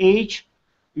of H.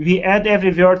 We add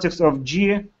every vertex of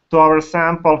G to our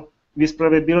sample with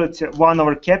probability 1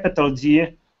 over capital D,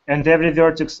 and every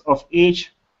vertex of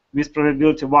H with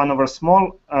probability 1 over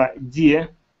small d.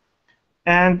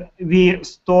 And we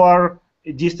store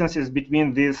distances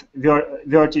between these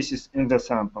vertices in the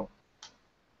sample.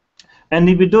 And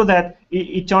if we do that,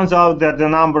 it turns out that the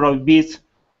number of bits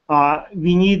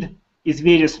we need is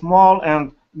very small,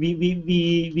 and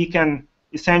we can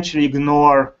essentially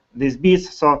ignore these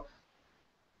bits. So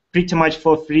pretty much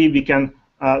for free, we can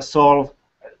store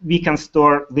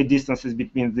the distances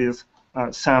between these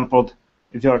sampled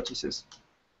vertices.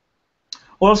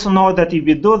 Also note that if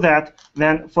we do that,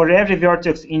 then for every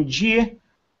vertex in G,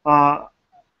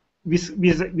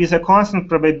 with a constant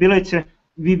probability,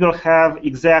 we will have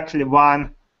exactly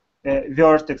one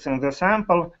vertex in the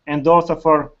sample, and also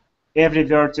for every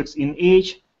vertex in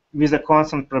H, with a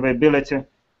constant probability,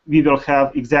 we will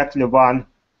have exactly one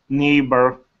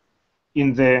neighbor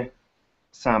in the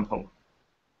sample.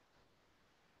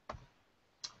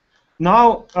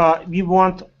 Now we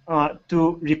want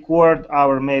to record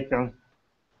our mapping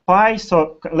pi,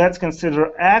 so let's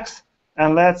consider X,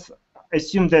 and let's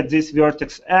assume that this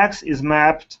vertex X is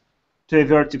mapped to a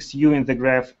vertex U in the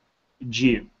graph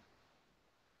G.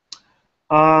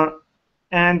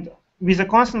 And with a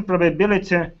constant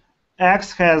probability,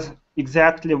 X has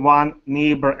exactly one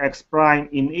neighbor X prime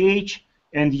in H,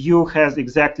 and U has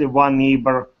exactly one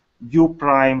neighbor U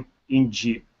prime in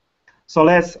G. So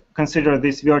let's consider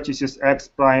these vertices X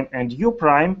prime and U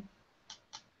prime.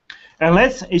 And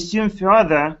let's assume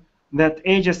further that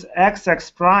edges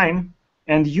XX prime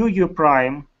and UU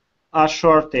prime are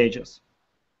short edges.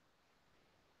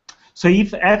 So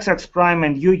if XX prime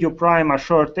and UU prime are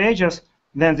short edges,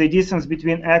 then the distance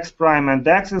between X prime and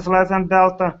X is less than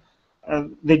delta.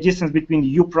 The distance between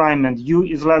U prime and U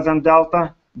is less than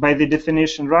delta by the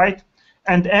definition, right?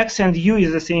 And X and U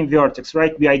is the same vertex,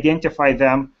 right? We identify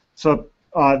them, so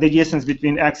the distance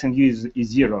between X and U is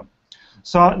 0.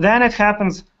 So then it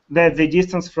happens that the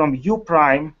distance from U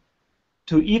prime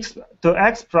to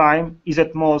x prime is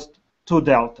at most 2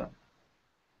 delta.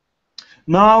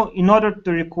 Now, in order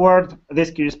to record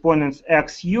this correspondence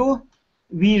xu,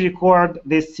 we record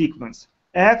this sequence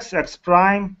x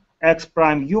prime,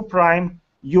 u prime,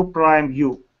 u prime,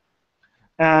 u.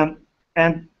 And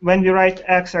when we write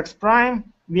x prime,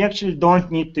 we actually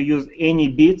don't need to use any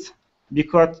bits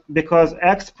because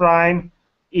x prime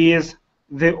is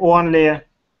the only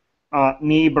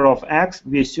neighbor of x.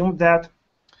 We assume that.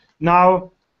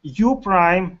 Now, u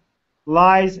prime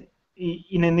lies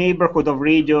in a neighborhood of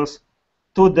radius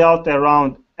 2 delta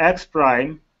around x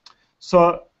prime.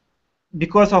 So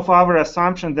because of our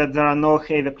assumption that there are no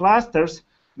heavy clusters,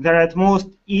 there are at most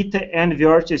eta n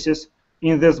vertices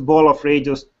in this ball of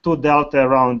radius 2 delta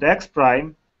around x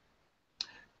prime,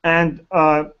 and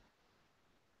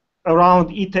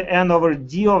around eta n over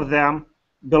d of them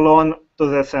belong to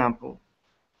the sample.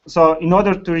 So in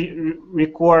order to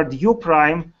record u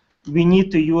prime, we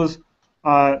need to use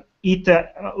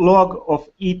log of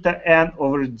eta n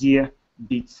over d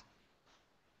bits.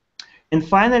 And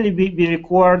finally, we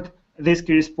record this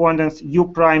correspondence u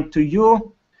prime to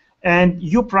u, and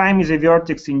u prime is a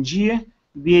vertex in G.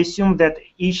 We assume that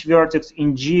each vertex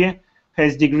in G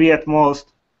has degree at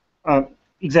most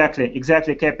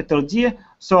exactly capital D.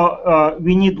 So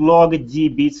we need log d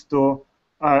bits to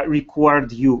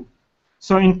record u.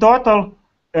 So in total,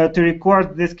 to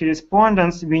record this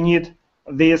correspondence, we need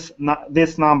this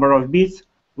number of bits,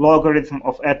 logarithm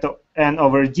of eta n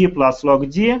over d plus log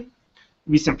d.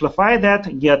 We simplify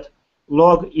that, get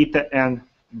log eta n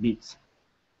bits.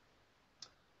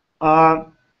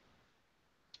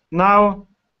 Now,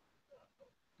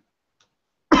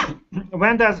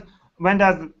 when does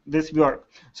this work?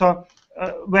 So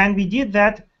when we did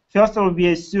that, first of all, we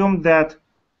assumed that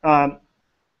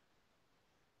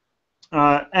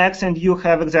x and u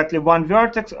have exactly one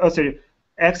vertex. Oh, sorry,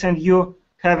 x and u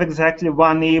have exactly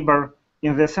one neighbor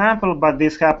in the sample, but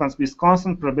this happens with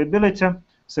constant probability,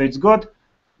 so it's good.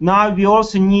 Now we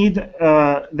also need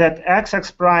that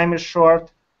x prime is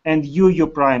short and u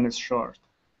prime is short.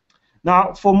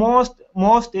 Now, for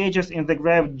most edges in the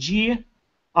graph G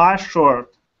are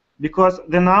short because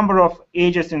the number of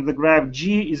edges in the graph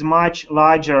G is much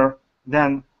larger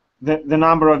than the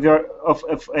number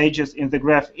of edges in the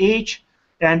graph H.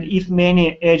 And if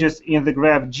many edges in the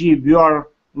graph G were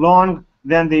long,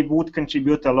 then they would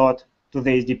contribute a lot to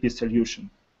the SDP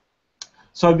solution.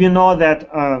 So we know that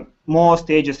most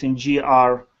edges in G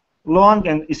are long,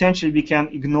 and essentially we can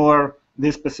ignore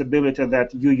this possibility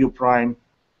that u prime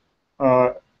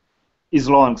is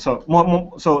long. So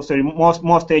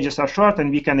most edges are short,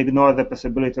 and we can ignore the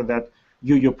possibility that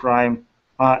u prime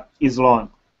is long.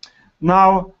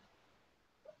 Now,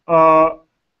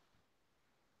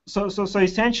 so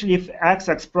essentially, if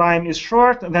x prime is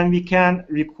short, then we can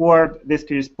record this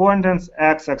correspondence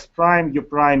x prime,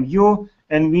 u,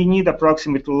 and we need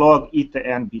approximately log eta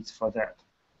n bits for that.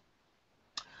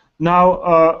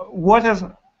 Now, what is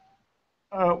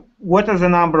the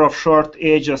number of short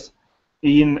edges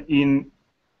in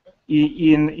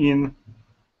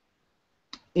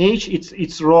H?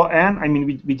 It's rho n. I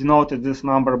mean, we denoted this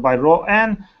number by rho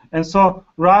n. And so,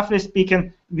 roughly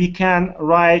speaking, we can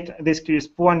write this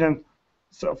correspondence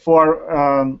for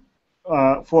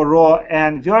rho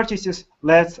n vertices.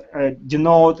 Let's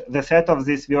denote the set of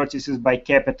these vertices by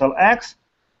capital X.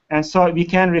 And so we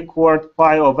can record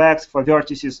pi of x for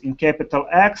vertices in capital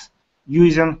X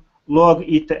using log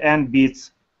eta n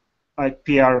bits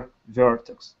per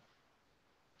vertex.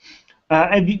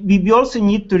 And we also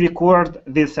need to record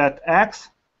this at X.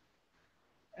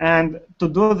 And to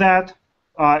do that,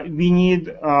 we need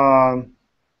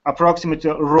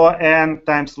approximately rho n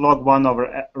times log 1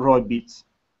 over rho bits.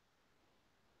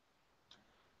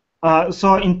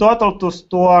 So in total, to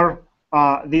store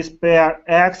this pair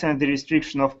x and the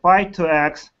restriction of pi to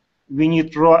x, we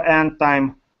need rho n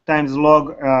times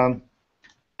log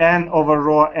n over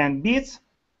rho n bits.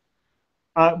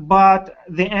 But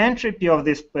the entropy of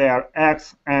this pair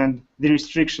x and the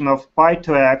restriction of pi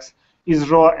to x is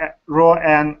rho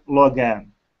n log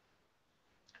n.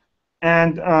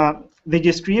 And the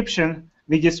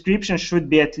description should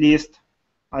be at least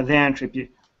the entropy.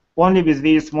 Only with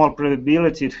very small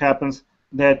probability it happens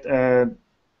that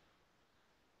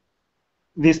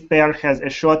this pair has a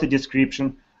shorter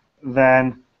description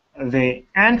than the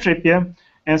entropy,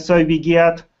 and so we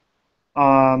get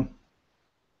that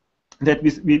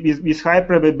with high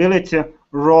probability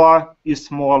rho is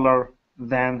smaller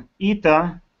than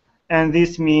eta, and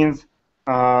this means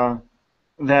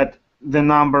that the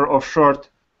number of short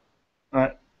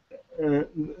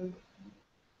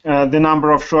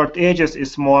edges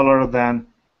is smaller than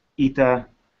eta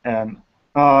n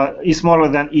is smaller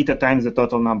than eta times the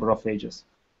total number of edges.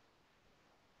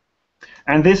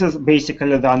 And this is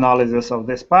basically the analysis of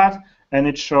this part, and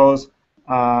it shows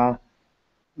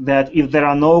that if there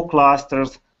are no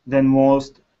clusters, then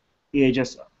most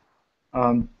edges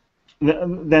are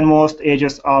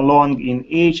long in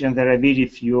H, and there are very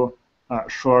few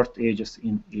short edges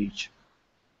in H.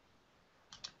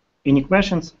 Any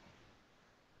questions?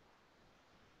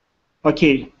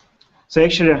 Okay, so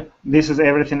actually this is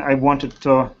everything I wanted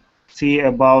to say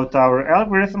about our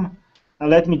algorithm.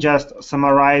 Let me just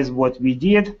summarize what we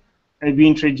did. We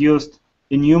introduced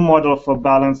a new model for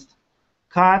balanced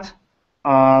cut,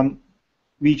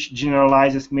 which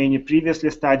generalizes many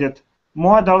previously studied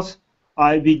models.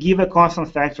 We give a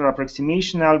constant factor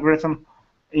approximation algorithm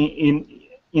in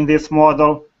this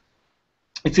model.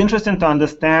 It's interesting to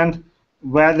understand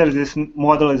whether this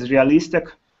model is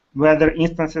realistic, whether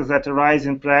instances that arise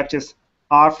in practice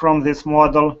are from this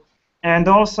model, and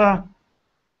also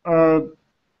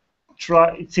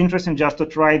it's interesting just to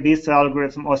try this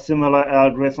algorithm or similar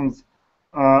algorithms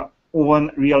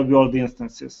on real-world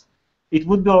instances. It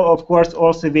would be, of course,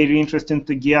 also very interesting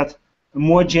to get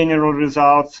more general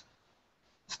results,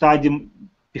 study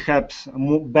perhaps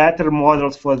better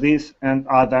models for this and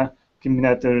other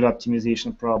combinatorial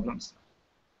optimization problems.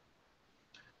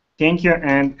 Thank you,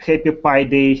 and happy Pi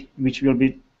Day, which will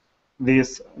be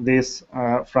this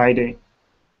Friday.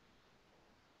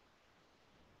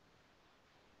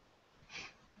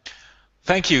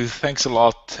 Thank you. Thanks a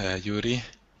lot, Yury.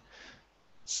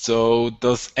 So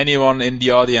does anyone in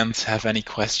the audience have any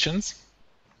questions?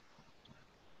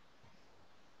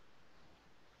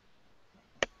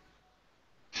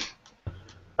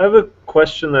 I have a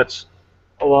question that's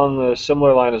along the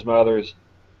similar line as my others.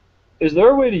 Is there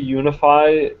a way to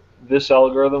unify this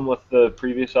algorithm with the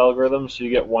previous algorithm so you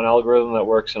get one algorithm that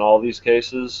works in all these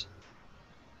cases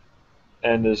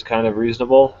and is kind of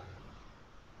reasonable?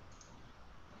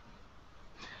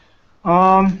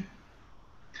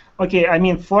 Okay, I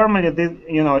mean formally, this,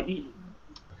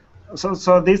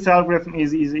 so this algorithm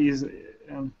is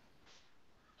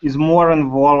more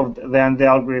involved than the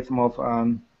algorithm of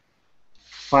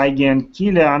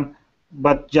Feigen-Killian,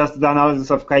 but just the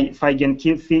analysis of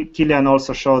Feigen-Killian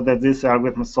also showed that this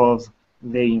algorithm solves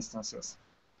the instances.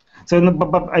 So,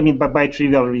 but by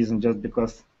trivial reason, just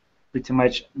because pretty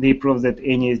much they prove that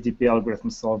any SDP algorithm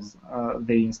solves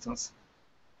the instance.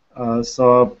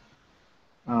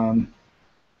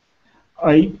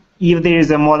 If there is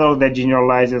a model that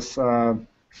generalizes,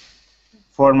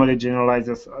 formally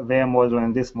generalizes their model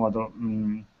and this model,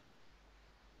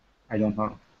 I don't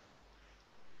know.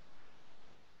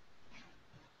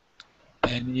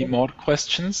 Any more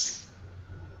questions?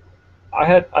 I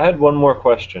had one more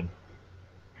question.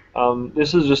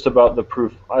 This is just about the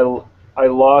proof.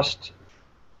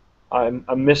 I'm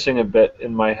missing a bit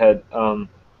in my head.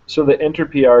 So the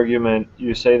entropy argument,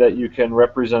 you say that you can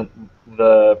represent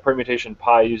the permutation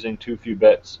pi using too few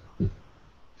bits.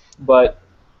 But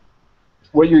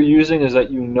what you're using is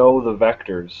that you know the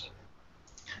vectors.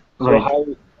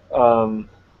 Right.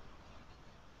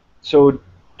 So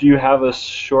do you have a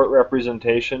short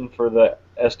representation for the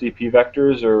SDP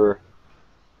vectors, or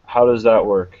how does that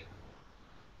work?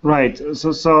 Right.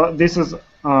 So this is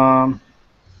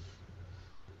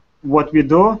what we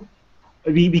do.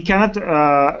 We cannot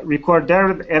record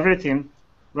everything,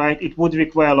 right? It would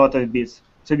require a lot of bits.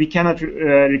 So we cannot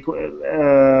record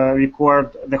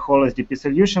the whole SDP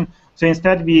solution. So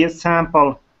instead, we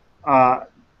sample our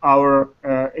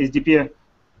SDP.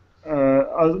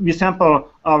 We sample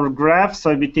our graph.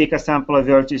 So we take a sample of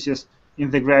vertices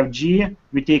in the graph G.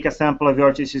 We take a sample of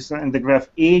vertices in the graph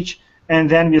H, and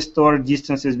then we store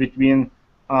distances between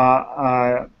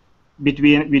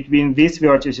these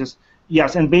vertices.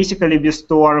 Yes, and basically we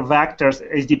store vectors,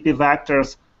 SDP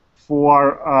vectors,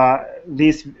 for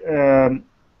these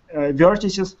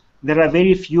vertices. There are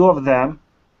very few of them.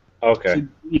 Okay. So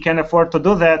we can afford to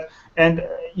do that. And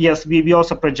yes, we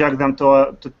also project them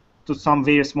to some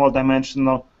very small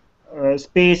dimensional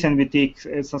space, and we take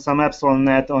some epsilon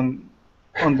net in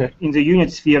the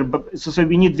unit sphere. But so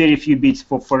we need very few bits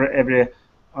for every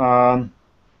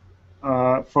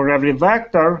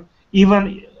vector.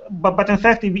 Even but in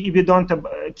fact, if we don't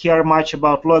care much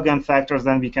about log n factors,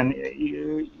 then we can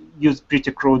use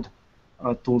pretty crude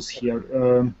tools here.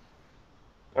 All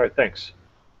right, thanks.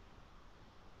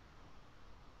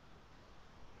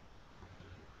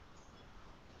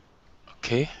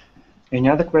 Okay. Any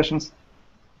other questions?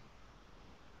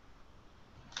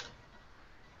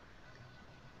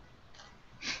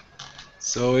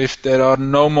 So if there are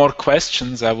no more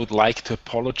questions, I would like to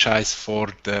apologize for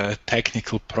the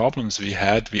technical problems we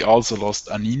had. We also lost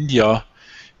Anindya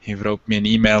he wrote me an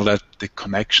email that the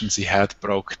connections he had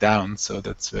broke down, so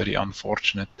that's very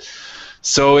unfortunate.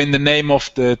 So in the name of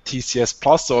the TCS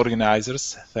Plus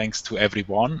organizers, thanks to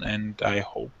everyone, and I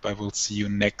hope I will see you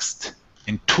next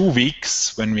in 2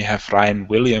 weeks when we have Ryan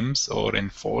Williams, or in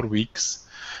 4 weeks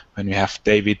when we have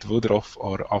David Woodruff,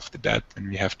 or after that when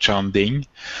we have John Ding.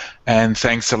 And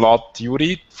thanks a lot,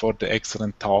 Yury, for the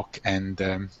excellent talk, and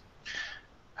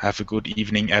have a good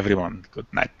evening, everyone. Good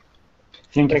night.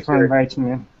 Thank you Thanks, for Yury. inviting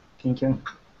me. Thank you.